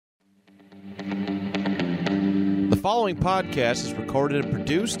The following podcast is recorded and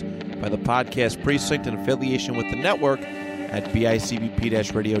produced by the Podcast Precinct in affiliation with the network at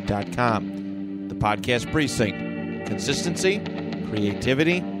bicbp-radio.com. The Podcast Precinct. Consistency,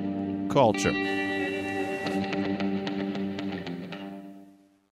 creativity, culture.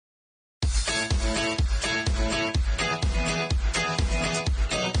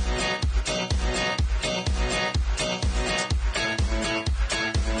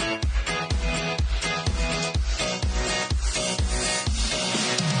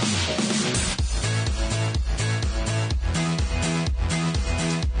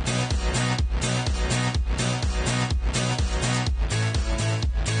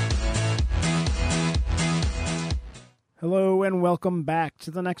 Hello and welcome back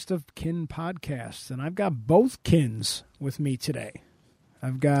to the Next of Kin podcast, and I've got both Kins with me today.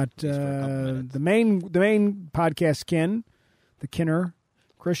 I've got the main podcast Kin, the Kinner,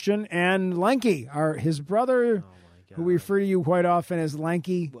 Christian, and Lanky, his brother, who we refer to you quite often as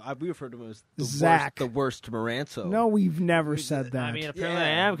Lanky. Well, we refer to him as Zach. the worst Maranzo. No, we've never said that. I mean, apparently I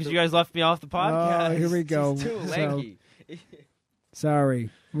am because you guys left me off the podcast. Oh, here we go. He's too lanky. Sorry.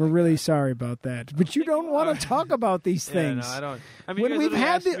 We're really sorry about that. But you don't want to talk about these things. Yeah, no, I don't. I mean, When you we've guys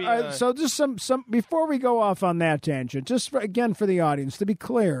had literally the asked me, so just some before we go off on that tangent, just for the audience to be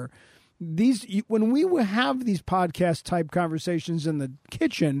clear, when we would have these podcast type conversations in the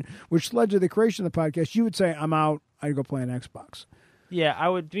kitchen, which led to the creation of the podcast, you would say, "I'm out. I'd go play an Xbox." yeah, I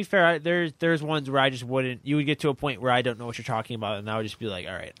would. To be fair, there's ones where I just wouldn't. You would get to a point where I don't know what you're talking about, and I would just be like,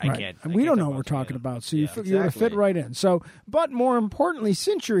 "All right, I can't." And we don't know what we're talking about, so you would have fit right in. So, but more importantly,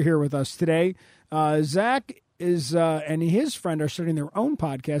 since you're here with us today, Zach is and his friend are starting their own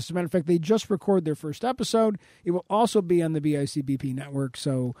podcast. As a matter of fact, they just recorded their first episode. It will also be on the BICBP network,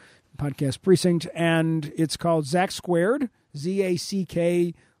 so Podcast Precinct, and it's called Zach Squared,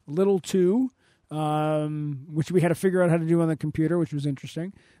 ZACK little 2. Which we had to figure out how to do on the computer, which was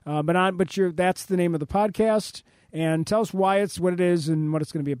interesting. That's the name of the podcast. And tell us why it's what it is and what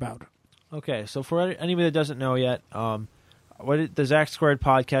it's going to be about. Okay, so for anybody that doesn't know yet, the Zach Squared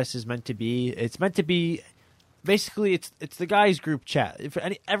podcast is meant to be. It's meant to be basically it's the guys group chat. If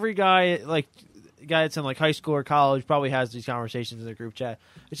every guy that's in like high school or college probably has these conversations in their group chat.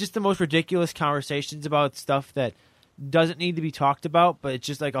 It's just the most ridiculous conversations about stuff that doesn't need to be talked about, but it's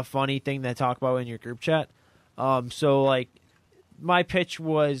just like a funny thing to talk about in your group chat. So like my pitch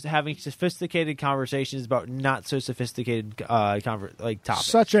was having sophisticated conversations about not so sophisticated topics.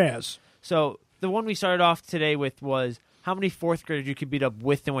 Such as? So the one we started off today with was how many fourth graders you could beat up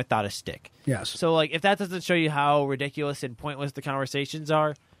with and without a stick. Yes. So like if that doesn't show you how ridiculous and pointless the conversations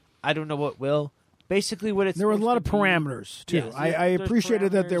are, I don't know what will. Basically, what it's there were a lot of supposed to be- parameters too. Yes, I there's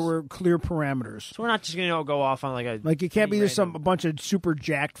appreciated that there parameters. were clear parameters. So we're not just going to go off on like a Like it can't be just a random- bunch of super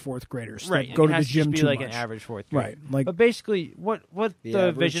jacked fourth graders right. that go it to the has gym just be too like much. an average fourth grader. Right. Like But basically, what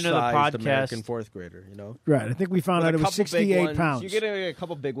the vision of the average-sized podcast? American fourth grader, you know. right. I think we found With out a it was couple big 68 ones. pounds. You get a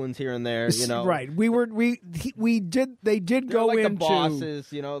couple big ones here and there, you know. Right. They did They're go like into the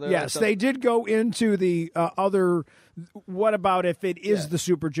bosses, you know. They're yes, like they did go into the other. What about if it is Yeah. the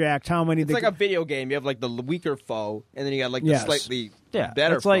super jacked? How many? It's like a video game. You have like the weaker foe, and then you got like the Yes. slightly Yeah,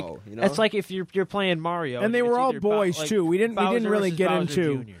 better it's like foe. You know? it's like if you're playing Mario, and they it's were all either boys too. We didn't Bowser really versus get Bowser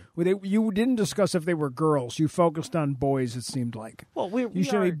into. Jr. You didn't discuss if they were girls. You focused on boys. It seemed like Well, we you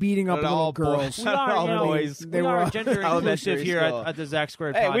should be beating up Not little all girls. boys. We Not are, all you know, boys. They we were are all- gender inclusive elementary here school. at the Zach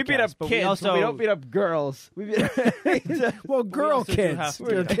Squared Hey, podcast. we beat up but kids, also, but we don't beat up girls. We beat Well, girl also do kids. have to-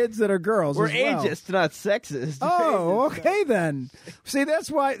 They're kids that are girls. We're as well. ageist, not sexist. Oh, okay then. See,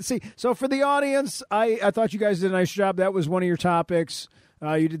 that's why. See, so for the audience, I thought you guys did a nice job. That was one of your topics.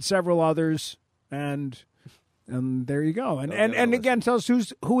 You did several others, and there you go. And again, tell us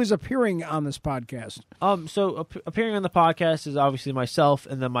who is appearing on this podcast. So appearing on the podcast is obviously myself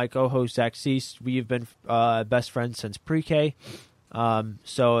and then my co-host Zach Cease. We've been best friends since pre-K.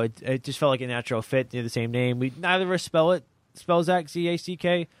 So it just felt like a natural fit. They have the same name. We neither of us spell Zach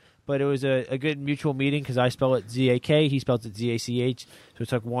Z-A-C-K, but it was a good mutual meeting because I spell it Z-A-K, he spells it Z-A-C-H. So we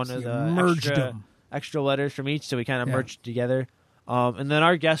took one of the merged them. extra letters from each, so we kind of Yeah. merged together. And then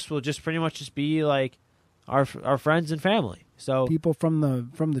our guests will just pretty much just be like our friends and family. So People from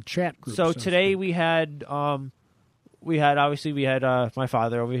the chat group. so to today speak. we had my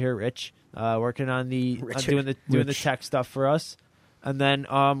father over here, Rich, working on doing the tech stuff for us, and then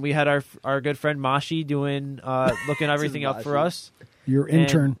we had our good friend Mashi doing looking everything up for Mashi. us. your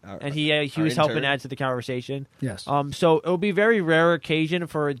intern. And he was helping add to the conversation. Yes. So it'll be a very rare occasion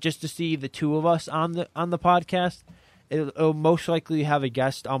for just to see the two of us on the it'll most likely have a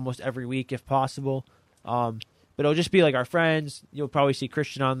guest almost every week if possible. But but it'll just be like our friends. You'll probably see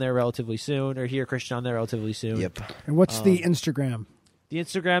Christian on there relatively soon, or hear Christian on there relatively soon. Yep. And what's the Instagram? The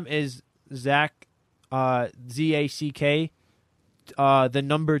Instagram is Zach, ZACK, the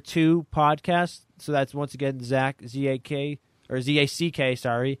number 2 podcast. So that's once again Zach, ZAK, or ZACK,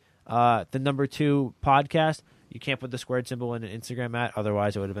 sorry, the number 2 podcast. You can't put the squared symbol in an Instagram @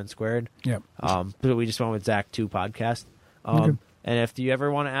 otherwise it would have been squared. Yep. But we just went with Zach 2 podcast. Okay. And if you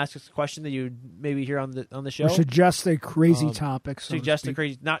ever want to ask us a question that you maybe hear on the show, Or suggest a crazy topic. So suggest a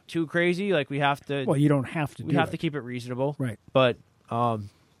crazy, not too crazy. Like we have to. Well, you don't have to. We have to keep it reasonable, Right. But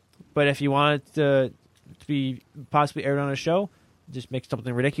if you want it to be possibly aired on a show, just make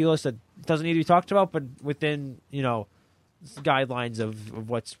something ridiculous that doesn't need to be talked about, but within guidelines of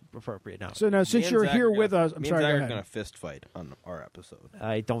what's appropriate now. So now, since you're here with us, I'm sorry. Me and Zach Go are ahead. going to fist fight on our episode,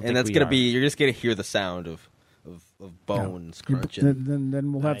 I don't, think and that's we going are. to be. You're just going to hear the sound of bones crunching.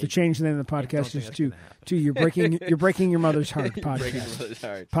 Then we'll have to change the name of the don't podcast think just that's to gonna happen. you're breaking your mother's heart Breaking podcast. your mother's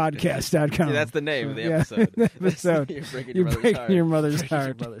heart. Podcast.com. See, that's the name of the Yeah. episode. The episode. You're breaking You're your mother's breaking heart. your mother's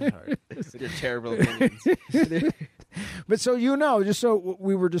heart. Mother's heart. With your terrible opinions. But so just so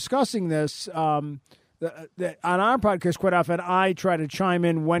we were discussing this, on our podcast quite often, I try to chime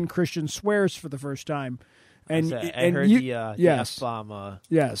in when Christian swears for the first time. And I heard you, the yes, F-bomb.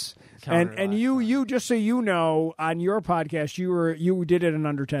 yes, counter and last you just so you know, on your podcast, you did it in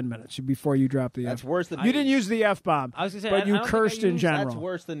under 10 minutes before you dropped the That's F. worse than You didn't use the F-bomb, I was gonna say, but I you don't think cursed I in used- general. That's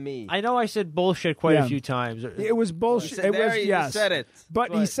worse than me. I know I said bullshit quite Yeah. a few times. It was bullshit. You It was you yes, said it.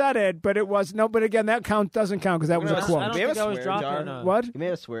 but he said it. But it was no. But again, that doesn't count because that was a I I quote. don't We have think a I was swear dropping. jar. What? You may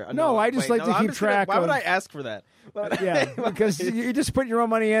have swear. No, I just like to I'm keep just gonna- track Why would of- I ask for that? Yeah, because you just put your own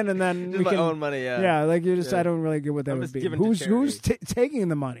money in, and then Just we my can. own money. Yeah, like you just. Yeah. I don't really get what that I'm would just be. giving to Who's charity. taking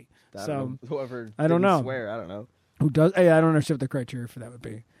the money? I don't So know. Whoever I don't didn't know. Swear, I don't know. who does? Hey, I don't understand what the criteria for that would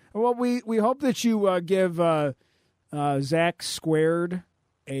be. Well, we hope that you give Zach Squared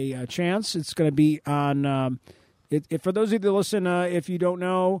a chance. It's going to be on. For those of you that listen, if you don't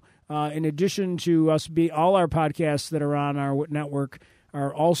know, in addition to us all our podcasts that are on our network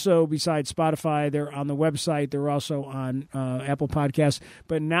are also, besides Spotify, they're on the website. They're also on Apple Podcasts.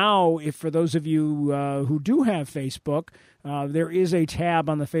 But now, for those of you who do have Facebook, there is a tab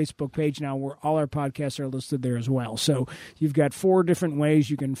on the Facebook page now where all our podcasts are listed there as well. So you've got 4 different ways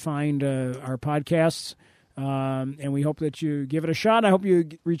you can find our podcasts. And we hope that you give it a shot. I hope you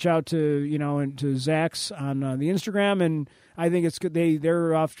reach out to and to Zach's on the Instagram, and I think it's good.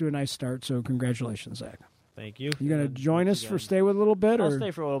 They're off to a nice start. So congratulations, Zach. Thank you. You gonna And join us again, stay with a little bit, I'll or stay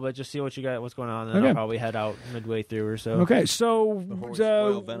for a little bit, just see what you got, what's going on, and then Okay. I'll probably head out midway through or so. okay? So Before we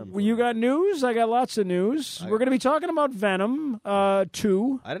spoil Venom for you you. got news. I got lots of news. We're going to be talking about Venom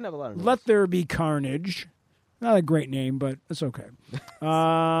 2. I didn't have a lot of. Let There Be Carnage. Not a great name, but it's okay.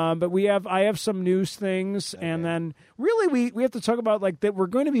 But I have some news things, and then really we have to talk about that we're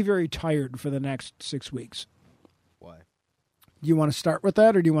going to be very tired for the next 6 weeks. Why? Do you want to start with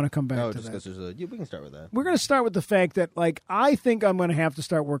that, or do you want to come back No, to just that? because we can start with that. We're going to start with the fact that I think I'm going to have to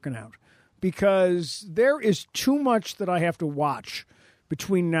start working out because there is too much that I have to watch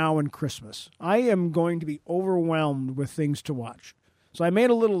between now and Christmas. I am going to be overwhelmed with things to watch. So I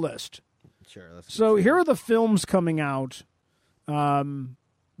made a little list. Sure. So here are the films coming out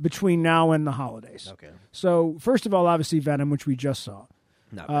between now and the holidays. Okay. So first of all, obviously Venom, which we just saw.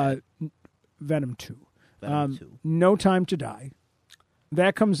 Not bad. Venom 2. Venom 2. No Time to Die.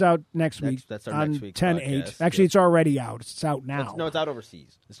 That comes out next week That's our on next week's 10/8. podcast. Actually, Yeah. it's already out. It's out now. No, it's out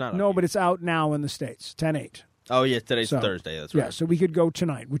overseas. It's not. No, out but here. it's out now in the States. 10/8. Oh yeah, today's So, Thursday. That's right. Yeah, so we could go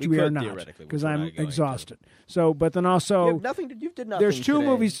tonight, which We we are could not theoretically, because which we're I'm not going exhausted. So, but then also You have nothing. You did nothing. there's 2 today.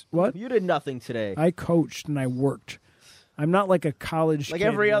 movies. What? You did nothing today. I coached and I worked. I'm not like a college Like kid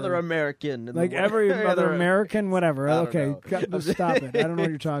every where- other American. in the like world. every other American, whatever. I don't Okay, know. stop it. I don't know what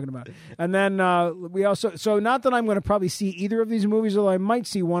you're talking about. And then we also, so not that I'm going to probably see either of these movies, although I might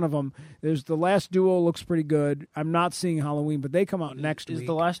see one of them. There's The Last Duel, looks pretty good. I'm not seeing Halloween, but they come out next Is week.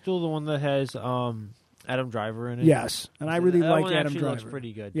 The Last Duel the one that has Adam Driver in it? Yes, and I really That like one Adam actually Driver. looks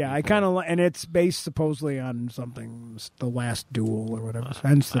pretty good. Yeah, I kind of and it's based supposedly on something, The Last Duel or whatever.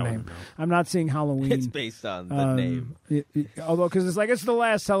 Hence the I name. wouldn't know. I'm not seeing Halloween. It's based on the name. Although, because it's the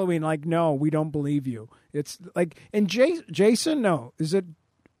last Halloween. Like, no, we don't believe you. It's like, and Jason, no, is it?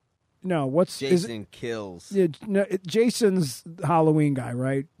 No, what's is it? Jason kills. Yeah, no, Jason's Halloween guy,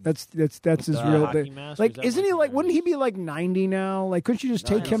 right? That's his real. hockey mask, or Like, is that isn't he Michael like? Wouldn't he Myers? be like 90 now? Like, couldn't you just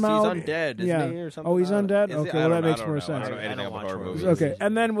take him out? He's undead, isn't yeah. he, or something? Oh, he's I don't- undead. is he? Okay, I well don't that makes know. more I sense. don't know anything I don't about watch horror horror movies. movies. Okay,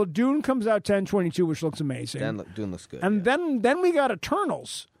 and then Dune comes out 10/22, which looks amazing. Dune looks good. And yeah. then we got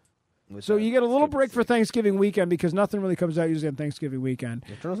Eternals. So you get a little break for Thanksgiving weekend because nothing really comes out usually on Thanksgiving weekend.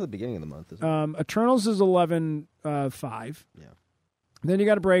 Eternals at the beginning of the month, isn't it? Eternals is 11/5. Yeah. Then you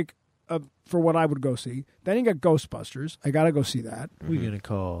got a break for what I would go see. Then you got Ghostbusters. I got to go see that. Who you gonna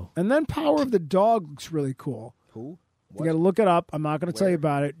call? And then Power of the Dog looks really cool. Who? You got to look it up. I'm not going to tell you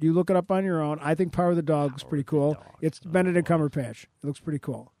about it. You look it up on your own. I think Power of the Dog looks pretty cool. It's Benedict Cumberbatch. It looks pretty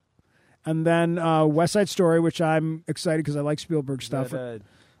cool. And then West Side Story, which I'm excited because I like Spielberg stuff.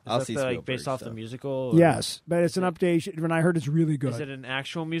 I'll Is see that Spielberg based off the stuff. musical? Or Yes, but it's an update. When I heard it's really good. Is it an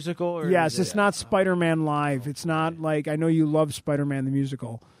actual musical? Or Yes, is it, it's not Spider-Man Live. It's not like I know you love Spider-Man the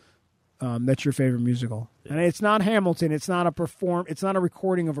musical. That's your favorite musical, and it's not Hamilton. It's not a It's not a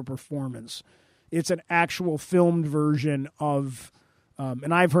recording of a performance. It's an actual filmed version of.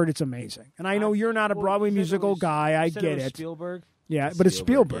 And I've heard it's amazing. And I know you're not a Broadway musical guy. I get it. Spielberg. Yeah, but it's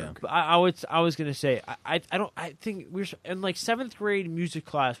Spielberg. Yeah. But I was gonna say I think we were in like 7th grade music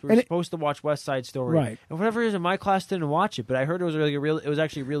class. We were supposed to watch West Side Story, Right? And for whatever reason, my class didn't watch it, but I heard it was it was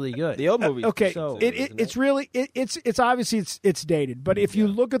actually really good. The old movie. Okay, So- it's really it's obviously it's dated, but if you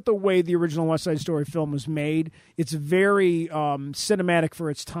look at the way the original West Side Story film was made, it's very cinematic for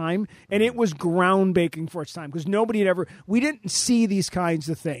its time, and it was groundbreaking for its time because we didn't see these kinds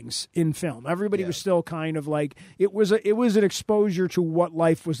of things in film. Everybody was still kind of like it was an exposure to what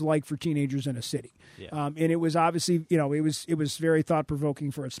life was like for teenagers in a city, and it was obviously it was very thought provoking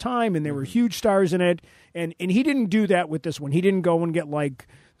for its time, and there were huge stars in it, and he didn't do that with this one. He didn't go and get like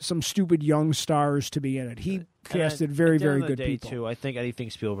some stupid young stars to be in it. He casted very very good people. Too. I think anything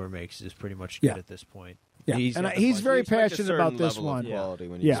Spielberg makes is pretty much good at this point. Yeah, he's very passionate about this one.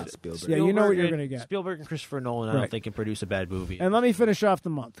 When Yeah. Spielberg. Yeah, you know what you're going to get. Spielberg and Christopher Nolan, I don't think can produce a bad movie. And let me finish off the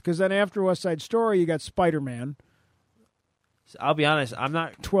month because then after West Side Story, you got Spider-Man. I'll be honest, I'm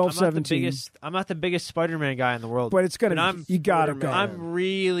not 12/17. I'm not the biggest Spider-Man guy in the world, But it's gonna. You gotta go. I'm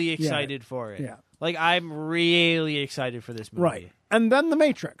really excited for it. Yeah. Like I'm really excited for this movie. Right, and then The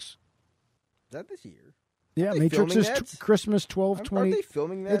Matrix. Is that this year? Yeah, they Matrix filming is that? Christmas 12/20. Aren't they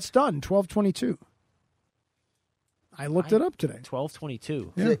filming that? It's done 12/22. I looked it up today.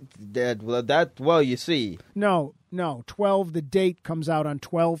 12/22. Yeah. Well, you see. No, 12. The date comes out on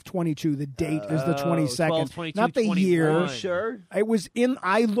 12/22. The date is the 22nd, 12/22, not the year. 21. Sure. It was in.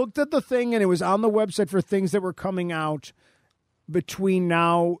 I looked at the thing, and it was on the website for things that were coming out between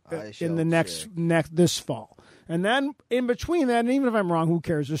now in the next this fall, and then in between that. And even if I'm wrong, who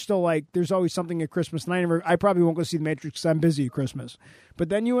cares? There's still there's always something at Christmas, and I probably won't go see The Matrix because I'm busy at Christmas. But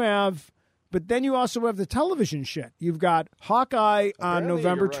then you also have the television shit. You've got Hawkeye on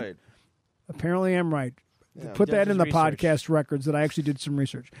November. Right. Apparently, I'm right. Yeah, Put that in the research. podcast records that I actually did some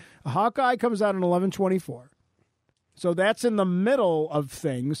research. Hawkeye comes out on 11/24. So that's in the middle of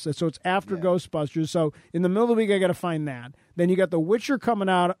things. So it's after Ghostbusters. So in the middle of the week, I got to find that. Then you got The Witcher coming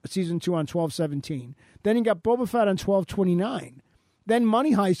out season 2 on 12/17. Then you got Boba Fett on 12/29. Then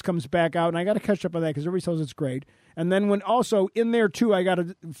Money Heist comes back out, and I got to catch up on that because everybody tells it's great. And then when also in there too, I got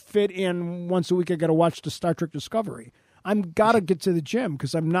to fit in once a week. I got to watch the Star Trek Discovery. I'm got to get to the gym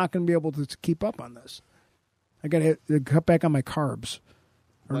because I'm not going to be able to keep up on this. I got to cut back on my carbs.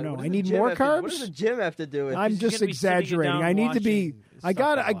 Or What no, does I the need gym more have to- carbs. What does the gym have to do with I'm it? just gonna be sitting exaggerating. down I need to be. watching I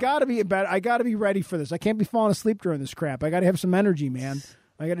stuff a got lot. to be better. I got to be ready for this. I can't be falling asleep during this crap. I got to have some energy, man.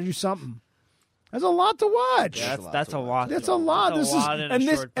 I got to do something. That's a lot to watch. Yeah, that's a lot. That's a lot. That's This a is lot in a and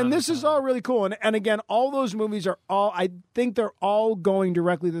this short and amount this of is time. all really cool. And again, all those movies are all. I think they're all going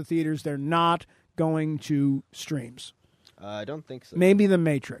directly to the theaters. They're not going to streams. I don't think so. Maybe The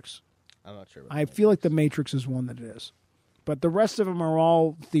Matrix. I'm not sure. About I feel like The Matrix is one that it is, but the rest of them are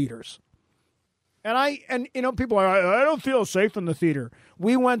all theaters. And people are, I don't feel safe in the theater.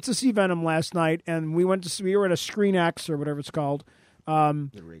 We went to see Venom last night, and we were at a Screen X or whatever it's called. The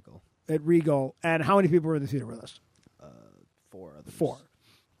Regal. At Regal. And how many people were in the theater with us? 4 others. 4.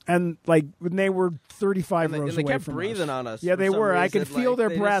 And when they were 35 rows And they away kept from breathing us. on us. Yeah, for they some were. I reason. could feel their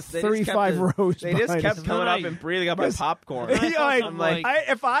They breath just 35 kept rows They just behind kept us. coming up and breathing on my popcorn. I'm like,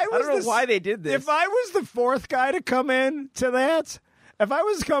 if I was I don't know why they did this. If I was the 4th guy to come in to that, if I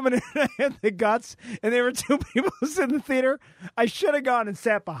was coming in and I had the guts and there were 2 people in the theater, I should have gone and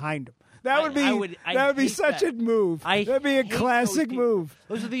sat behind them. That would be such a move. That'd be a classic move.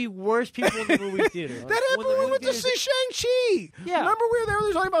 Those are the worst people in the movie theater. That happened when we went to see Shang-Chi. Yeah. Remember we were there?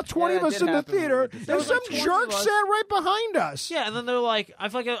 There's only about 20 of Yeah, it us did in the happen when we theater, went to see and some Shang-Chi. jerk 20 of us. sat right behind us. Yeah, and then they're like, I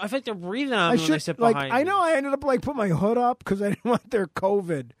feel like they're breathing on me when they sit behind. I know. I ended up put my hood up because I didn't want their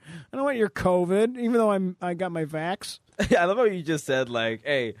COVID. I don't want your COVID, even though I got my vax. I love how you just said,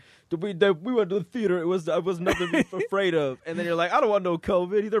 hey, we went to the theater. It was nothing to be afraid of. And then you're like, I don't want no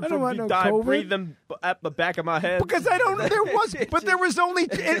COVID. Either don't want no die COVID. breathing at the back of my head. Because I don't. There was only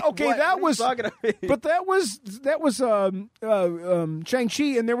okay. What? That What was. are you talking about? But that was Shang-Chi,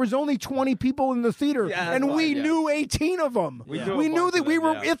 and there was only 20 people in the theater, Yeah, and that's we fine, yeah. knew 18 of them. We We knew a knew bunch that of we them,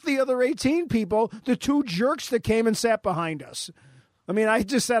 were yeah. with the other 18 people, the two jerks that came and sat behind us. I mean, I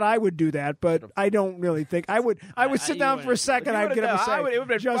just said I would do that, but I don't really think I would. I would sit down for a second. I'd get up and say, it would have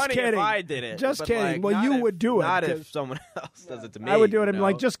been "Just funny kidding, if I did it. just but, kidding." like, Well, not you if- would do it. Not 'cause if someone else does it to me. I would do it. I'm you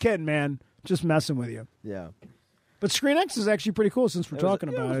like, know? just kidding, man. Just messing with you. Yeah. But Screen X is actually pretty cool since we're It was- talking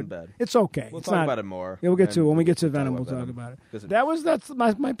yeah, it about wasn't it. bad. It's okay. We'll It's talk not- about it more. Yeah, we'll get to it when we get to We'll Venom. We'll talk about it. Because That's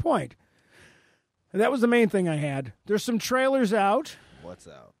my point. That was the main thing I had. There's some trailers out. What's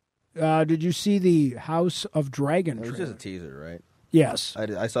out? Did you see the House of Dragon It was trailer? just a teaser, right? Yes.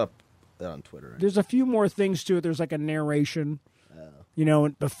 I saw that on Twitter. Right? There's a few more things to it. There's like a narration,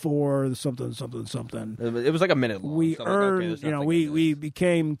 before something. It was like a minute long. We so I'm like, okay, earned, there's nothing we to we this.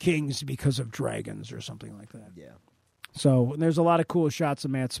 became kings because of dragons or something like that. Yeah. So there's a lot of cool shots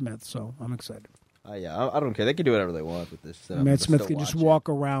of Matt Smith. So I'm excited. Yeah, I don't care. They can do whatever they want with this. Matt Smith can just walk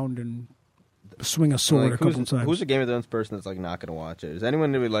around and swing a sword a couple times. Who's a Game of Thrones person that's like not going to watch it? Is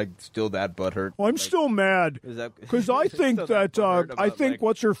anyone really like still that butthurt? Well, I'm still mad Is that because I think still that that butthurt I about, think like,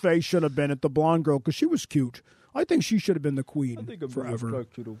 what's her face should have been at the blonde girl because she was cute. I think she should have been the queen forever.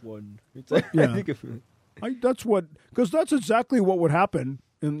 To the one. It's like, Yeah. I think Because that's exactly what would happen.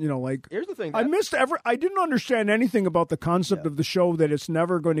 And here's the thing. I didn't understand anything about the concept of the show that it's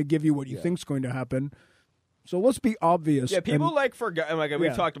never going to give you what you think's going to happen. So let's be obvious. Yeah, people and, forgot. And Yeah.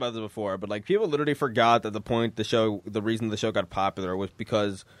 we've talked about this before, but like people literally forgot that the reason the show got popular was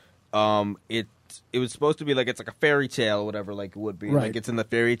because it was supposed to be like it's like a fairy tale or whatever, like it would be. Right. Like it's in the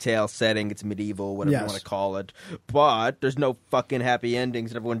fairy tale setting, it's medieval, whatever Yes. you want to call it. But there's no fucking happy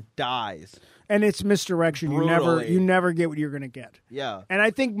endings and everyone dies. and it's misdirection. Brutally. You never get what you're going to get. Yeah. And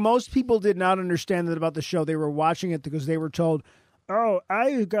I think most people did not understand that about the show. They were watching it because they were told, "Oh,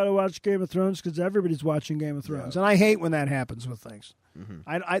 I got to watch Game of Thrones because everybody's watching Game of Thrones." And I hate when that happens with things.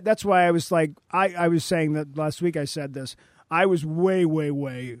 Mm-hmm. That's why I was like, I was saying that last week. I said this. I was way, way,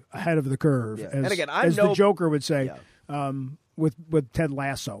 way ahead of the curve, Yeah. as, And again, as the Joker would say, with Ted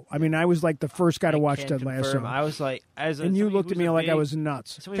Lasso. I mean, I was like the first guy to watch Can Ted confirm. Lasso, I was like, and you looked at me like I was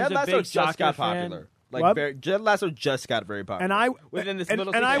nuts. Ted Lasso just got popular. What? Ted Lasso just got very popular. And I within this and,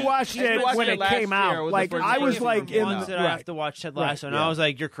 middle and I season. watched And it you watched when it last came year out. was the Like first I was season. like in once the, that I right. have to watch Ted Right, Lasso, and yeah. I was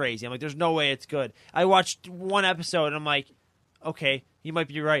like, "You're crazy." I'm like, "There's no way it's good." I watched one episode, and I'm like, "Okay, you might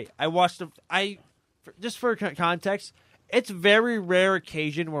be right." I watched just for context, it's very rare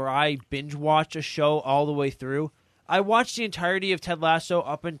occasion where I binge watch a show all the way through. I watched the entirety of Ted Lasso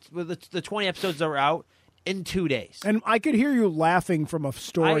up until the 20 episodes that were out in 2 days. And I could hear you laughing from a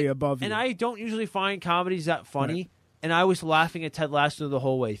story above you. And I don't usually find comedies that funny, and I was laughing at Ted Lasso the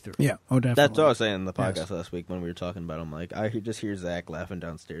whole way through. Yeah, oh, definitely. That's what I was saying in the podcast Yes. last week when we were talking about it. I'm like, I just hear Zach laughing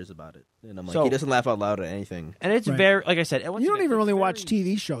downstairs about it. And I'm like, So- he doesn't laugh out loud at anything. And it's Right. very, like I said, You don't even really watch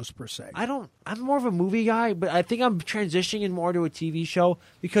TV shows per se. I'm more of a movie guy, but I think I'm transitioning more to a TV show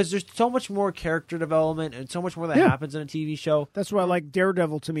because there's so much more character development and so much more that Yeah. happens in a TV show. That's why, like,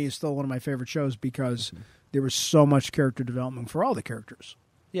 Daredevil to me is still one of my favorite shows because there was so much character development for all the characters.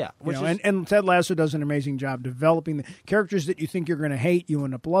 Yeah, You know, and Ted Lasso does an amazing job developing the characters that you think you're going to hate, you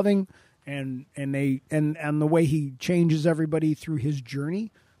end up loving, and the way he changes everybody through his journey,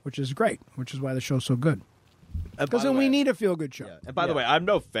 which is great, which is why the show's so good. Because we need a feel good show. Yeah. And by the way, I'm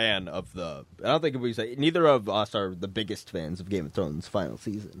no fan of I don't think we say neither of us are the biggest fans of Game of Thrones final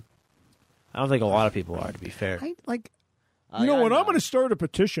season. I don't think a lot of people are, to be fair. I like. You know what? I'm going to start a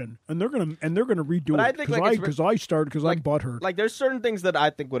petition, and they're going to redo But I it think, like, because I started because I'm butthurt. Like, there's certain things that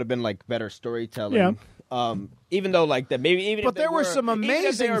I think would have been like better storytelling. Yeah. Even though like that maybe even. But if they there were some even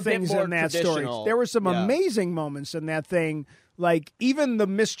if they amazing were a bit things more in that story. traditional. There were some Yeah. amazing moments in that thing. Like even the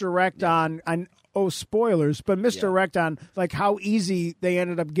misdirect on spoilers, but misdirect on like how easy they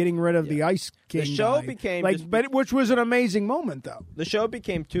ended up getting rid of the Ice King. The show guy. became like, just which was an amazing moment though. The show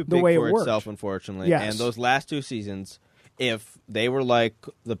became too The big way it for worked. itself, unfortunately. Yes. And those last two seasons, if they were like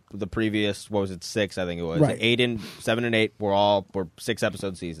the previous, what was it, 6? I think it was Right. 7 and 8 were 6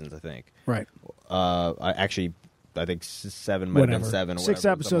 episode seasons. I think. Right. Actually, I think 7 might have been 7 or 6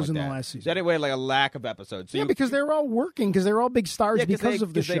 whatever, episodes in like the that. last season. So anyway, like a lack of episodes. So Yeah, because they're all working, because they're all big stars because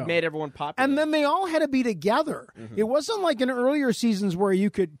of the show. They made everyone popular. And then they all had to be together. It wasn't like in earlier seasons where you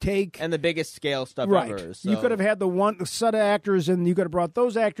could take... And the biggest scale stuff right. ever. So. You could have had the one set of actors and you could have brought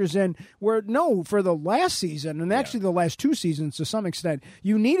those actors in. Where, no, for the last season, and actually the last 2 seasons to some extent,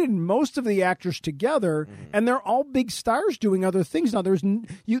 you needed most of the actors together, and they're all big stars doing other things now.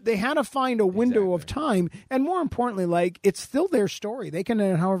 They had to find a window of time, and more importantly, like, it's still their story. They can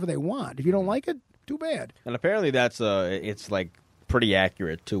end it however they want. If you don't like it, too bad. And apparently that's it's like pretty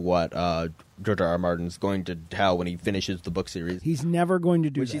accurate to what George R. R. Martin's going to tell when he finishes the book series. He's never going to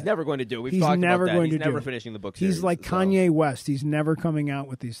do Which that. he's never going to do. We've He's talked never about that. going He's to never do it. finishing the book series. He's like so. Kanye West. He's never coming out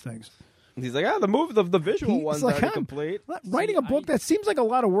with these things. He's like, the visual He's one's like, already I'm complete. Writing a book, that seems like a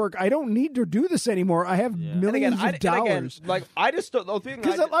lot of work. I don't need to do this anymore. I have millions of dollars. I just the thing.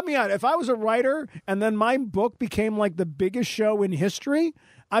 Because let me out. If I was a writer and then my book became like the biggest show in history,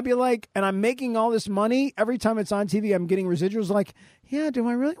 I'd be like, and I'm making all this money every time it's on TV. I'm getting residuals. Like, yeah, do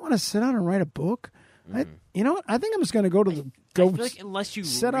I really want to sit down and write a book? You know what? I think I'm just going to go to I feel like unless you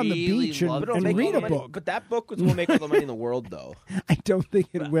sit on the really beach and love read a money. book. But that book will make all the money in the world, though. I don't think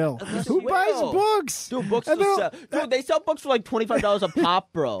it will. Who buys books? Dude, books And will they'll- sell. Dude, they sell books for like $25 a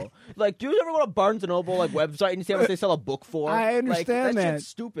pop, bro. Like, do you ever go to Barnes & Noble like website and you see how much they sell a book for? I understand like, that. Shit's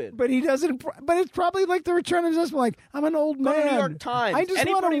stupid. But he doesn't. But it's probably like the return of investment. Like, I'm an old Go man. to New York Times. I just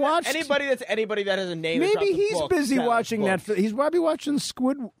want to watch. Anybody that has a name. and Maybe drops a he's book busy sells watching books. that. He's probably watching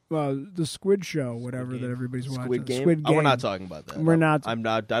the Squid Show, whatever that everybody's watching. Squid Game. Squid Oh, we're not talking about that. We're not. I'm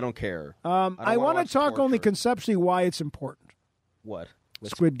not. I don't care. I want to talk only conceptually. conceptually why it's important. What?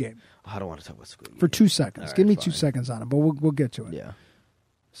 Squid Game I don't want to talk about Squid Game. for 2 seconds. All right, Give me fine. 2 seconds on it, but we'll get to it. Yeah,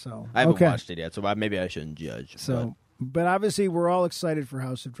 So I haven't okay. watched it yet, so maybe I shouldn't judge. So, but obviously we're all excited for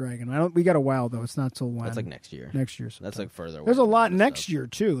House of Dragon. We got a while though. It's not till when. that's like next year. Next year. That's like further. away There's a from lot other next stuff. year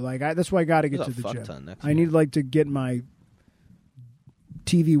too. Like that's why I got to get There's to a the fuck gym. ton next I year. need like to get my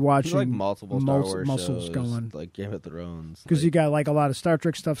TV watching There's like multiple Star Wars muscles shows, going. like Game of Thrones. Because like you got like a lot of Star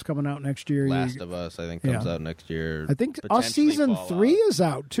Trek stuff's coming out next year. Last of Us, I think comes Yeah. out next year. I think Potentially season Fallout. 3 is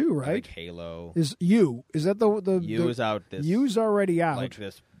out too, I right? think Halo. Is that the You is out this. You's already out. like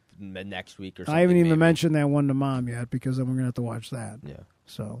this next week or something. I haven't even maybe. mentioned that one to Mom yet because then we're gonna have to watch that. Yeah,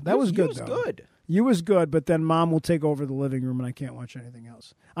 So that was good. Was though. good. You was good, but then Mom will take over the living room and I can't watch anything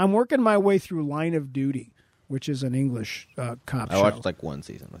else. I'm working my way through Line of Duty, which is an English cop I show. watched like one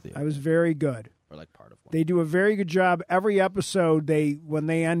season with you, I was very good. or like part of one. They do a very good job. Every episode, when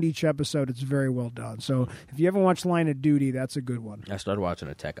they end each episode, it's very well done. So if you haven't watched Line of Duty, that's a good one. I started watching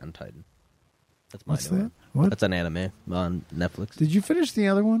Attack on Titan. That's my What's new that? one. What? That's an anime on Netflix. Did you finish the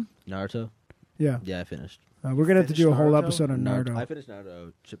other one? Naruto. Yeah. Yeah, I finished. We're going to have to do a whole Naruto? episode on Naruto. I finished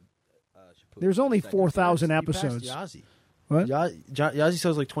Naruto. Shippuden. There's only Second. 4,000 You passed episodes. Yazi. What? Yazi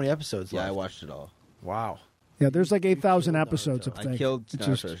says like 20 episodes Yeah, left. I watched it all. Wow. Yeah, there's like 8,000 killed episodes of Naruto. things. I killed It's Naruto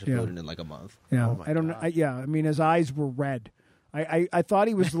just- Shippuden in like a month. Yeah, Oh my I don't. God. I mean, his eyes were red. I thought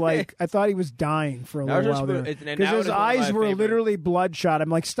he was like I thought he was dying for a little Naruto while there Shippuden- and because now his it is one of my eyes were favorite- literally bloodshot. I'm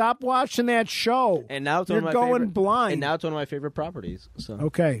like, stop watching that show. And now it's You're one of my going favorite, blind. And now it's one of my favorite properties. So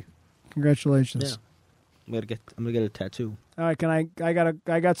Okay, congratulations. yeah, I'm gonna get a tattoo. All right,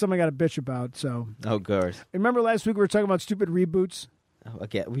 I got something I got to bitch about. So Oh, God. remember last week we were talking about stupid reboots.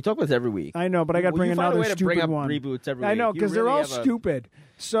 Okay, we talk about this every week. I know, but I got to Well, bring you find a another way to stupid bring up one. reboots every I know week. You because they're really all have a- stupid.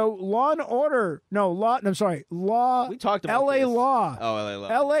 So Law and Order, I'm sorry, Law. We talked about L.A. this. Law. Oh, L.A. Law.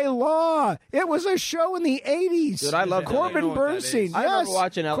 L.A. Law. It was a show in the 80s. Dude, I love Corbin know what that Bernstein. is. I yes. remember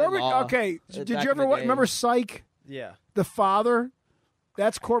watching L.A. Corbin, Law okay, back did you in ever the day. remember Psych? Yeah. The father?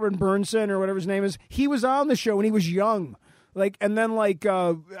 That's Corbin Bernstein or whatever his name is. He was on the show when he was young. Like, and then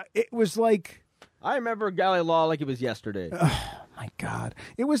it was like, I remember L.A. Law like it was yesterday. my God,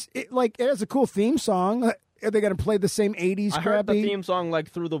 it has a cool theme song. Are they going to play the same 80s I heard the crappy? theme song like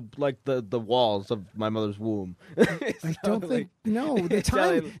through the walls of my mother's womb. I don't think the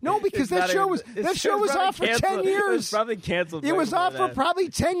time. No, because that show was off for 10 It was years. probably canceled. It was off for probably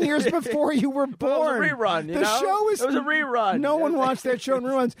 10 years before you were born. It was a rerun. The show is. It was a rerun. No one watched that show in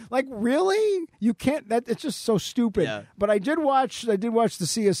reruns. Like, really? You can't. It's just so stupid. Yeah. But I did watch the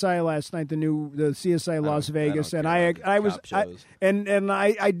CSI last night, the CSI Las I Vegas, don't and care I about was cop shows. and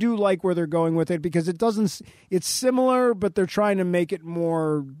I do like where they're going with it because it doesn't. It's similar, but they're trying to make it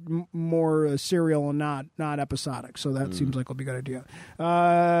more serial and not episodic. So that seems like it'll be a good idea.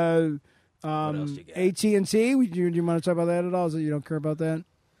 else you got? AT&T. Do you want to talk about that at all? Is it you don't care about that?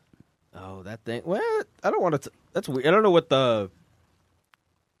 Oh, that thing. Well, I don't want to. That's weird. I don't know what the.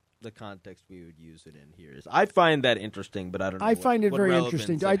 the context we would use it in here is. I find that interesting, but I don't know. I find it what very relevance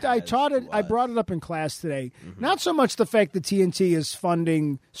interesting. it I has taught it. to I us. brought it up in class today. Not so much the fact that TNT is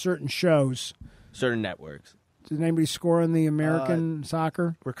funding certain shows. Certain networks. Did anybody score in the American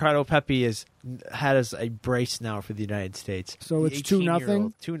soccer? Ricardo Pepi has a brace now for the United States. So The it's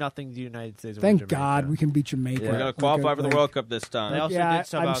 2-0? 2-0 the United States. over Thank Jamaica. God we can beat Jamaica. We're going to qualify for the Like- World Cup this They time. also Yeah, did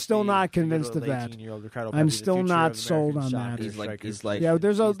sub I'm out still the not convinced of little that. 18-year-old Ricardo I'm Pepi, the still future not of sold American on soccer that. striker. He's like Yeah,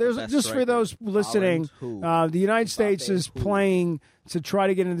 there's he's the best just for striker. those listening. Holland, who? The United States Mbappe, is who? playing to try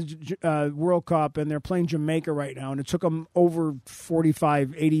to get into the World Cup, and they're playing Jamaica right now, and it took them over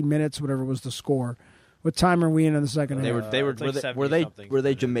 45, 80 minutes, whatever was the score. What time are we in the second They half? were it's like 70 something. were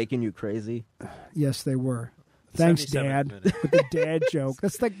they Jamaican you crazy? Yes, they were. Thanks, 77th Dad. minute. With the dad joke.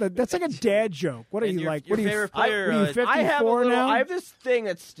 That's like a dad joke. What are And you your- like? your What are you? favorite What player, are you 54 I have a little, now? I have this thing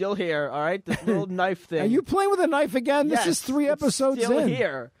that's still here. All right, this little knife thing. Are you playing with a knife again? Yes, This is 3 it's episodes still in.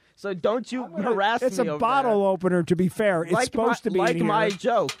 here. So don't you harass It's me. a over bottle opener, to be fair. there. It's Like supposed my, to be like in my here.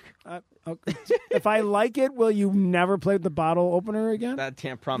 joke. Okay. If I like it, will you never play with the bottle opener again? That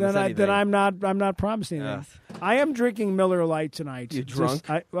can't promise Then, anything. I'm not promising anything. I am drinking Miller Lite tonight. You drunk?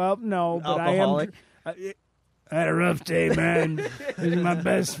 Well, no, but Alcoholic? I had a rough day, man. This is my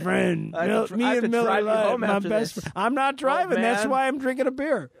best friend. I have to Me I have and to Miller drive you Lite, home my after best this. friend. I'm not driving. That's man. why I'm drinking a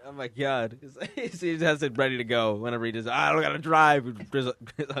beer. Oh my God! He has it ready to go whenever he does. I don't gotta drive. Grizz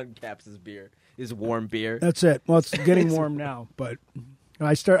uncaps his beer, his warm beer. That's it. Well, it's getting warm now, but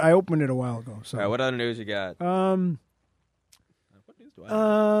I opened it a while ago. So All right, what other news you got? What news do I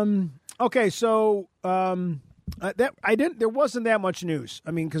have? Okay, so that I didn't. There wasn't that much news.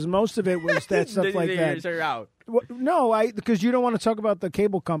 I mean, because most of it was that stuff like that. You're out. No, because you don't want to talk about the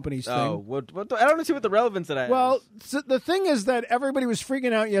cable companies thing. Oh, I don't see what the relevance of that Well, is. so the thing is that everybody was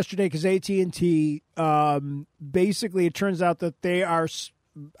freaking out yesterday because AT&T, basically, it turns out that they are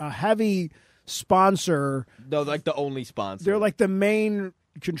a heavy sponsor. No, like the only sponsor. They're like the main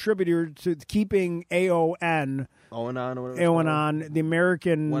contributor to keeping AON, Onan or whatever. it's called. the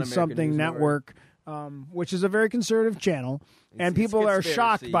American One American something News network, which is a very conservative channel. And It's people are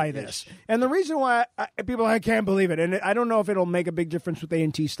shocked by conspiracy-ish. this. And the reason why I can't believe it, and I don't know if it'll make a big difference with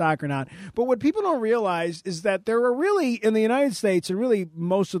A&T stock or not, but what people don't realize is that there are really, in the United States and really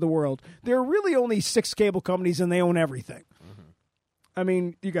most of the world, there are really only 6 cable companies and they own everything. I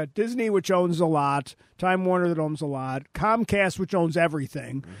mean, you got Disney, which owns a lot, Time Warner that owns a lot, Comcast, which owns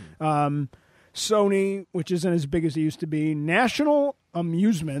everything, Sony, which isn't as big as it used to be, National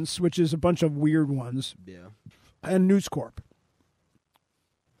Amusements, which is a bunch of weird ones, Yeah. and News Corp.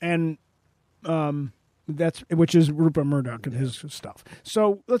 And that's which is Rupert Murdoch and his stuff.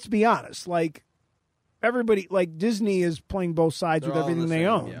 So let's be honest, like everybody, like Disney is playing both sides They're with all in everything the they same-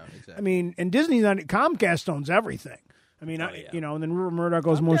 own. yeah, exactly. I mean, and Disney's not Comcast owns everything. I mean, Oh, yeah. and then Rupert Murdoch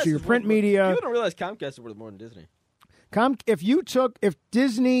owns most of your Comcast is print worth- media. People don't realize Comcast is worth more than Disney. If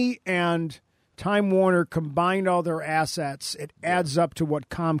Disney and Time Warner combined all their assets, it adds up to what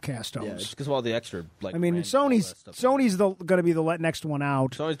Comcast owns. Yeah, it's because of all the extra. Like, I mean, brand and all that stuff. Sony's going to be the next one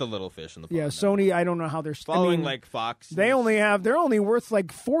out. Sony's the little fish in the pond. Yeah, now. They're I don't know how they're following I mean, like Fox. they're only worth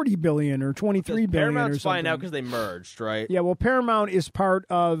like 40 billion or 23 billion or Paramount's something. fine now because they merged, right? Yeah, well, Paramount is part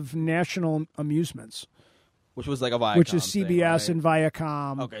of National Amusements, Which was like a Viacom which is thing, CBS right? and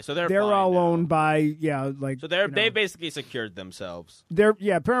Viacom. Okay, so they're all fine now. owned by So they basically secured themselves.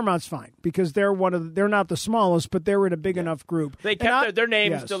 Paramount's fine because they're they're not the smallest, but they're in a big enough group. They And kept their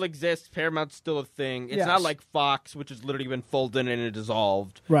name yes. still exists. Paramount's still a thing. It's Yes. not like Fox, which has literally been folded and it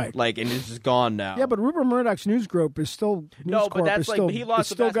dissolved. Right. Like, and it's just gone now. Yeah, but Rupert Murdoch's News Group is still no, News but Corp that's is like still, he lost it's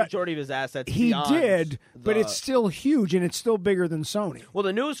the still vast got, majority of his assets. He beyond did, but the- it's still huge and it's still bigger than Sony. well,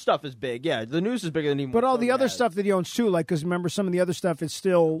 the news stuff is big. Yeah, the news is bigger than even. But what all the Sony other has. stuff that he owns too, like because remember some of the other stuff is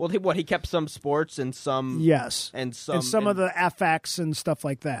still Well, he kept some sports and some. yes, and some of the FX and stuff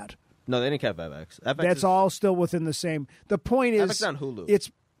like that. No, they didn't have FX. FX That's is, all still within the same. The point is, FX on Hulu.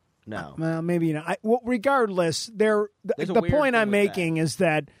 it's No. well, maybe not. Regardless, There's a the weird point thing I'm with making is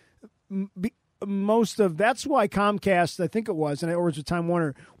that most of that's why Comcast, I think it was, and it was with Time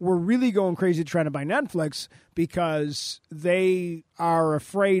Warner, were really going crazy trying to buy Netflix because they are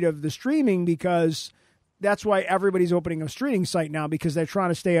afraid of the streaming because that's why everybody's opening a streaming site now because they're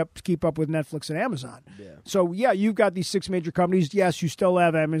trying to keep up with Netflix and Amazon. Yeah. So yeah, you've got these 6 major companies. Yes, you still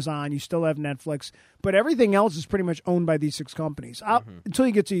have Amazon, you still have Netflix, but everything else is pretty much owned by these 6 companies until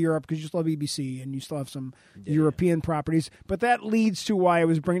you get to Europe because you still have BBC and you still have some European properties. But that leads to why I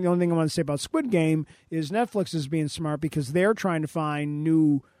was bringing. The only thing I want to say about Squid Game is Netflix is being smart because they're trying to find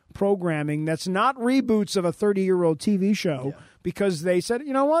new programming that's not reboots of a 30-year-old TV show because they said,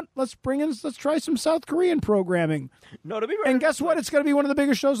 you know what, let's try some South Korean programming. No, to be and guess what? It's going to be one of the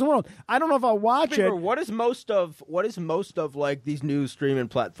biggest shows in the world. I don't know if I'll watch it. What is most of like these new streaming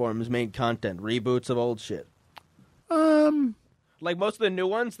platforms' main content? Reboots of old shit. Like most of the new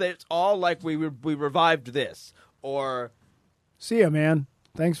ones, it's all like we revived this, or see ya, man.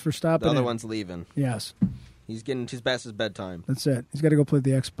 Thanks for stopping. The other one's leaving. Yes, he's past his bedtime. That's it. He's got to go play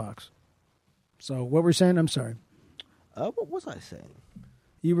the Xbox. So what were you saying? I'm sorry. What was I saying?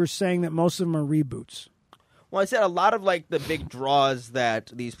 You were saying that most of them are reboots. Well, I said a lot of like the big draws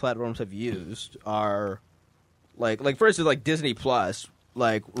that these platforms have used are like for instance, like Disney Plus,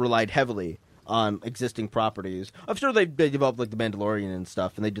 like relied heavily on existing properties. I'm sure they developed like The Mandalorian and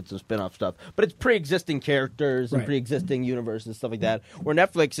stuff, and they did some spin-off stuff, but it's pre-existing characters and pre-existing universes and stuff like that, where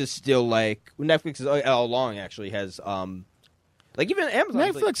Netflix is still like... Netflix is all along actually has... like even Amazon...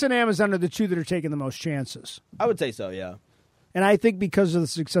 Netflix and Amazon are the two that are taking the most chances. I would say so, yeah. And I think because of the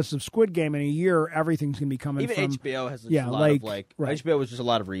success of Squid Game in a year, everything's going to be coming from... Even HBO has a lot of like... Right. HBO was just a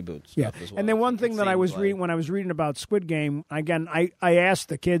lot of reboots stuff as well. And then one thing that I was reading when I was reading about Squid Game, again, I asked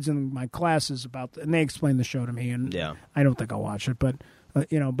the kids in my classes about... And they explained the show to me, and I don't think I'll watch it, but,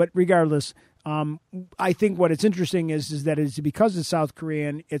 but regardless... I think what it's interesting is that it's because it's South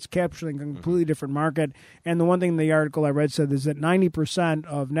Korean, it's capturing a completely different market. And the one thing in the article I read said is that 90%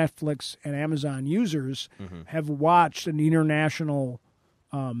 of Netflix and Amazon users have watched an international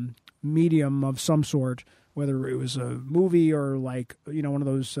medium of some sort, whether it was a movie or like one of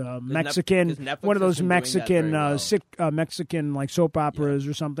those Mexican Mexican like soap operas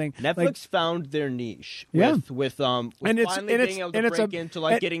or something. Netflix found their niche with finally being able to break into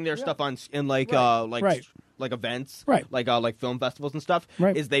like getting their stuff on in like like events, like film festivals and stuff.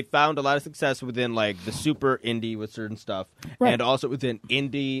 Is they found a lot of success within like the super indie with certain stuff, and also within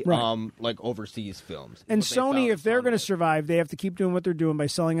indie like overseas films. And Sony, if they're going to survive, they have to keep doing what they're doing by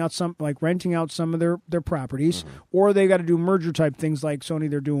selling out some, like renting out some of their properties, or they got to do merger type things like Sony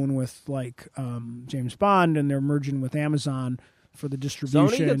they're doing with like James Bond, and they're merging with Amazon for the distribution.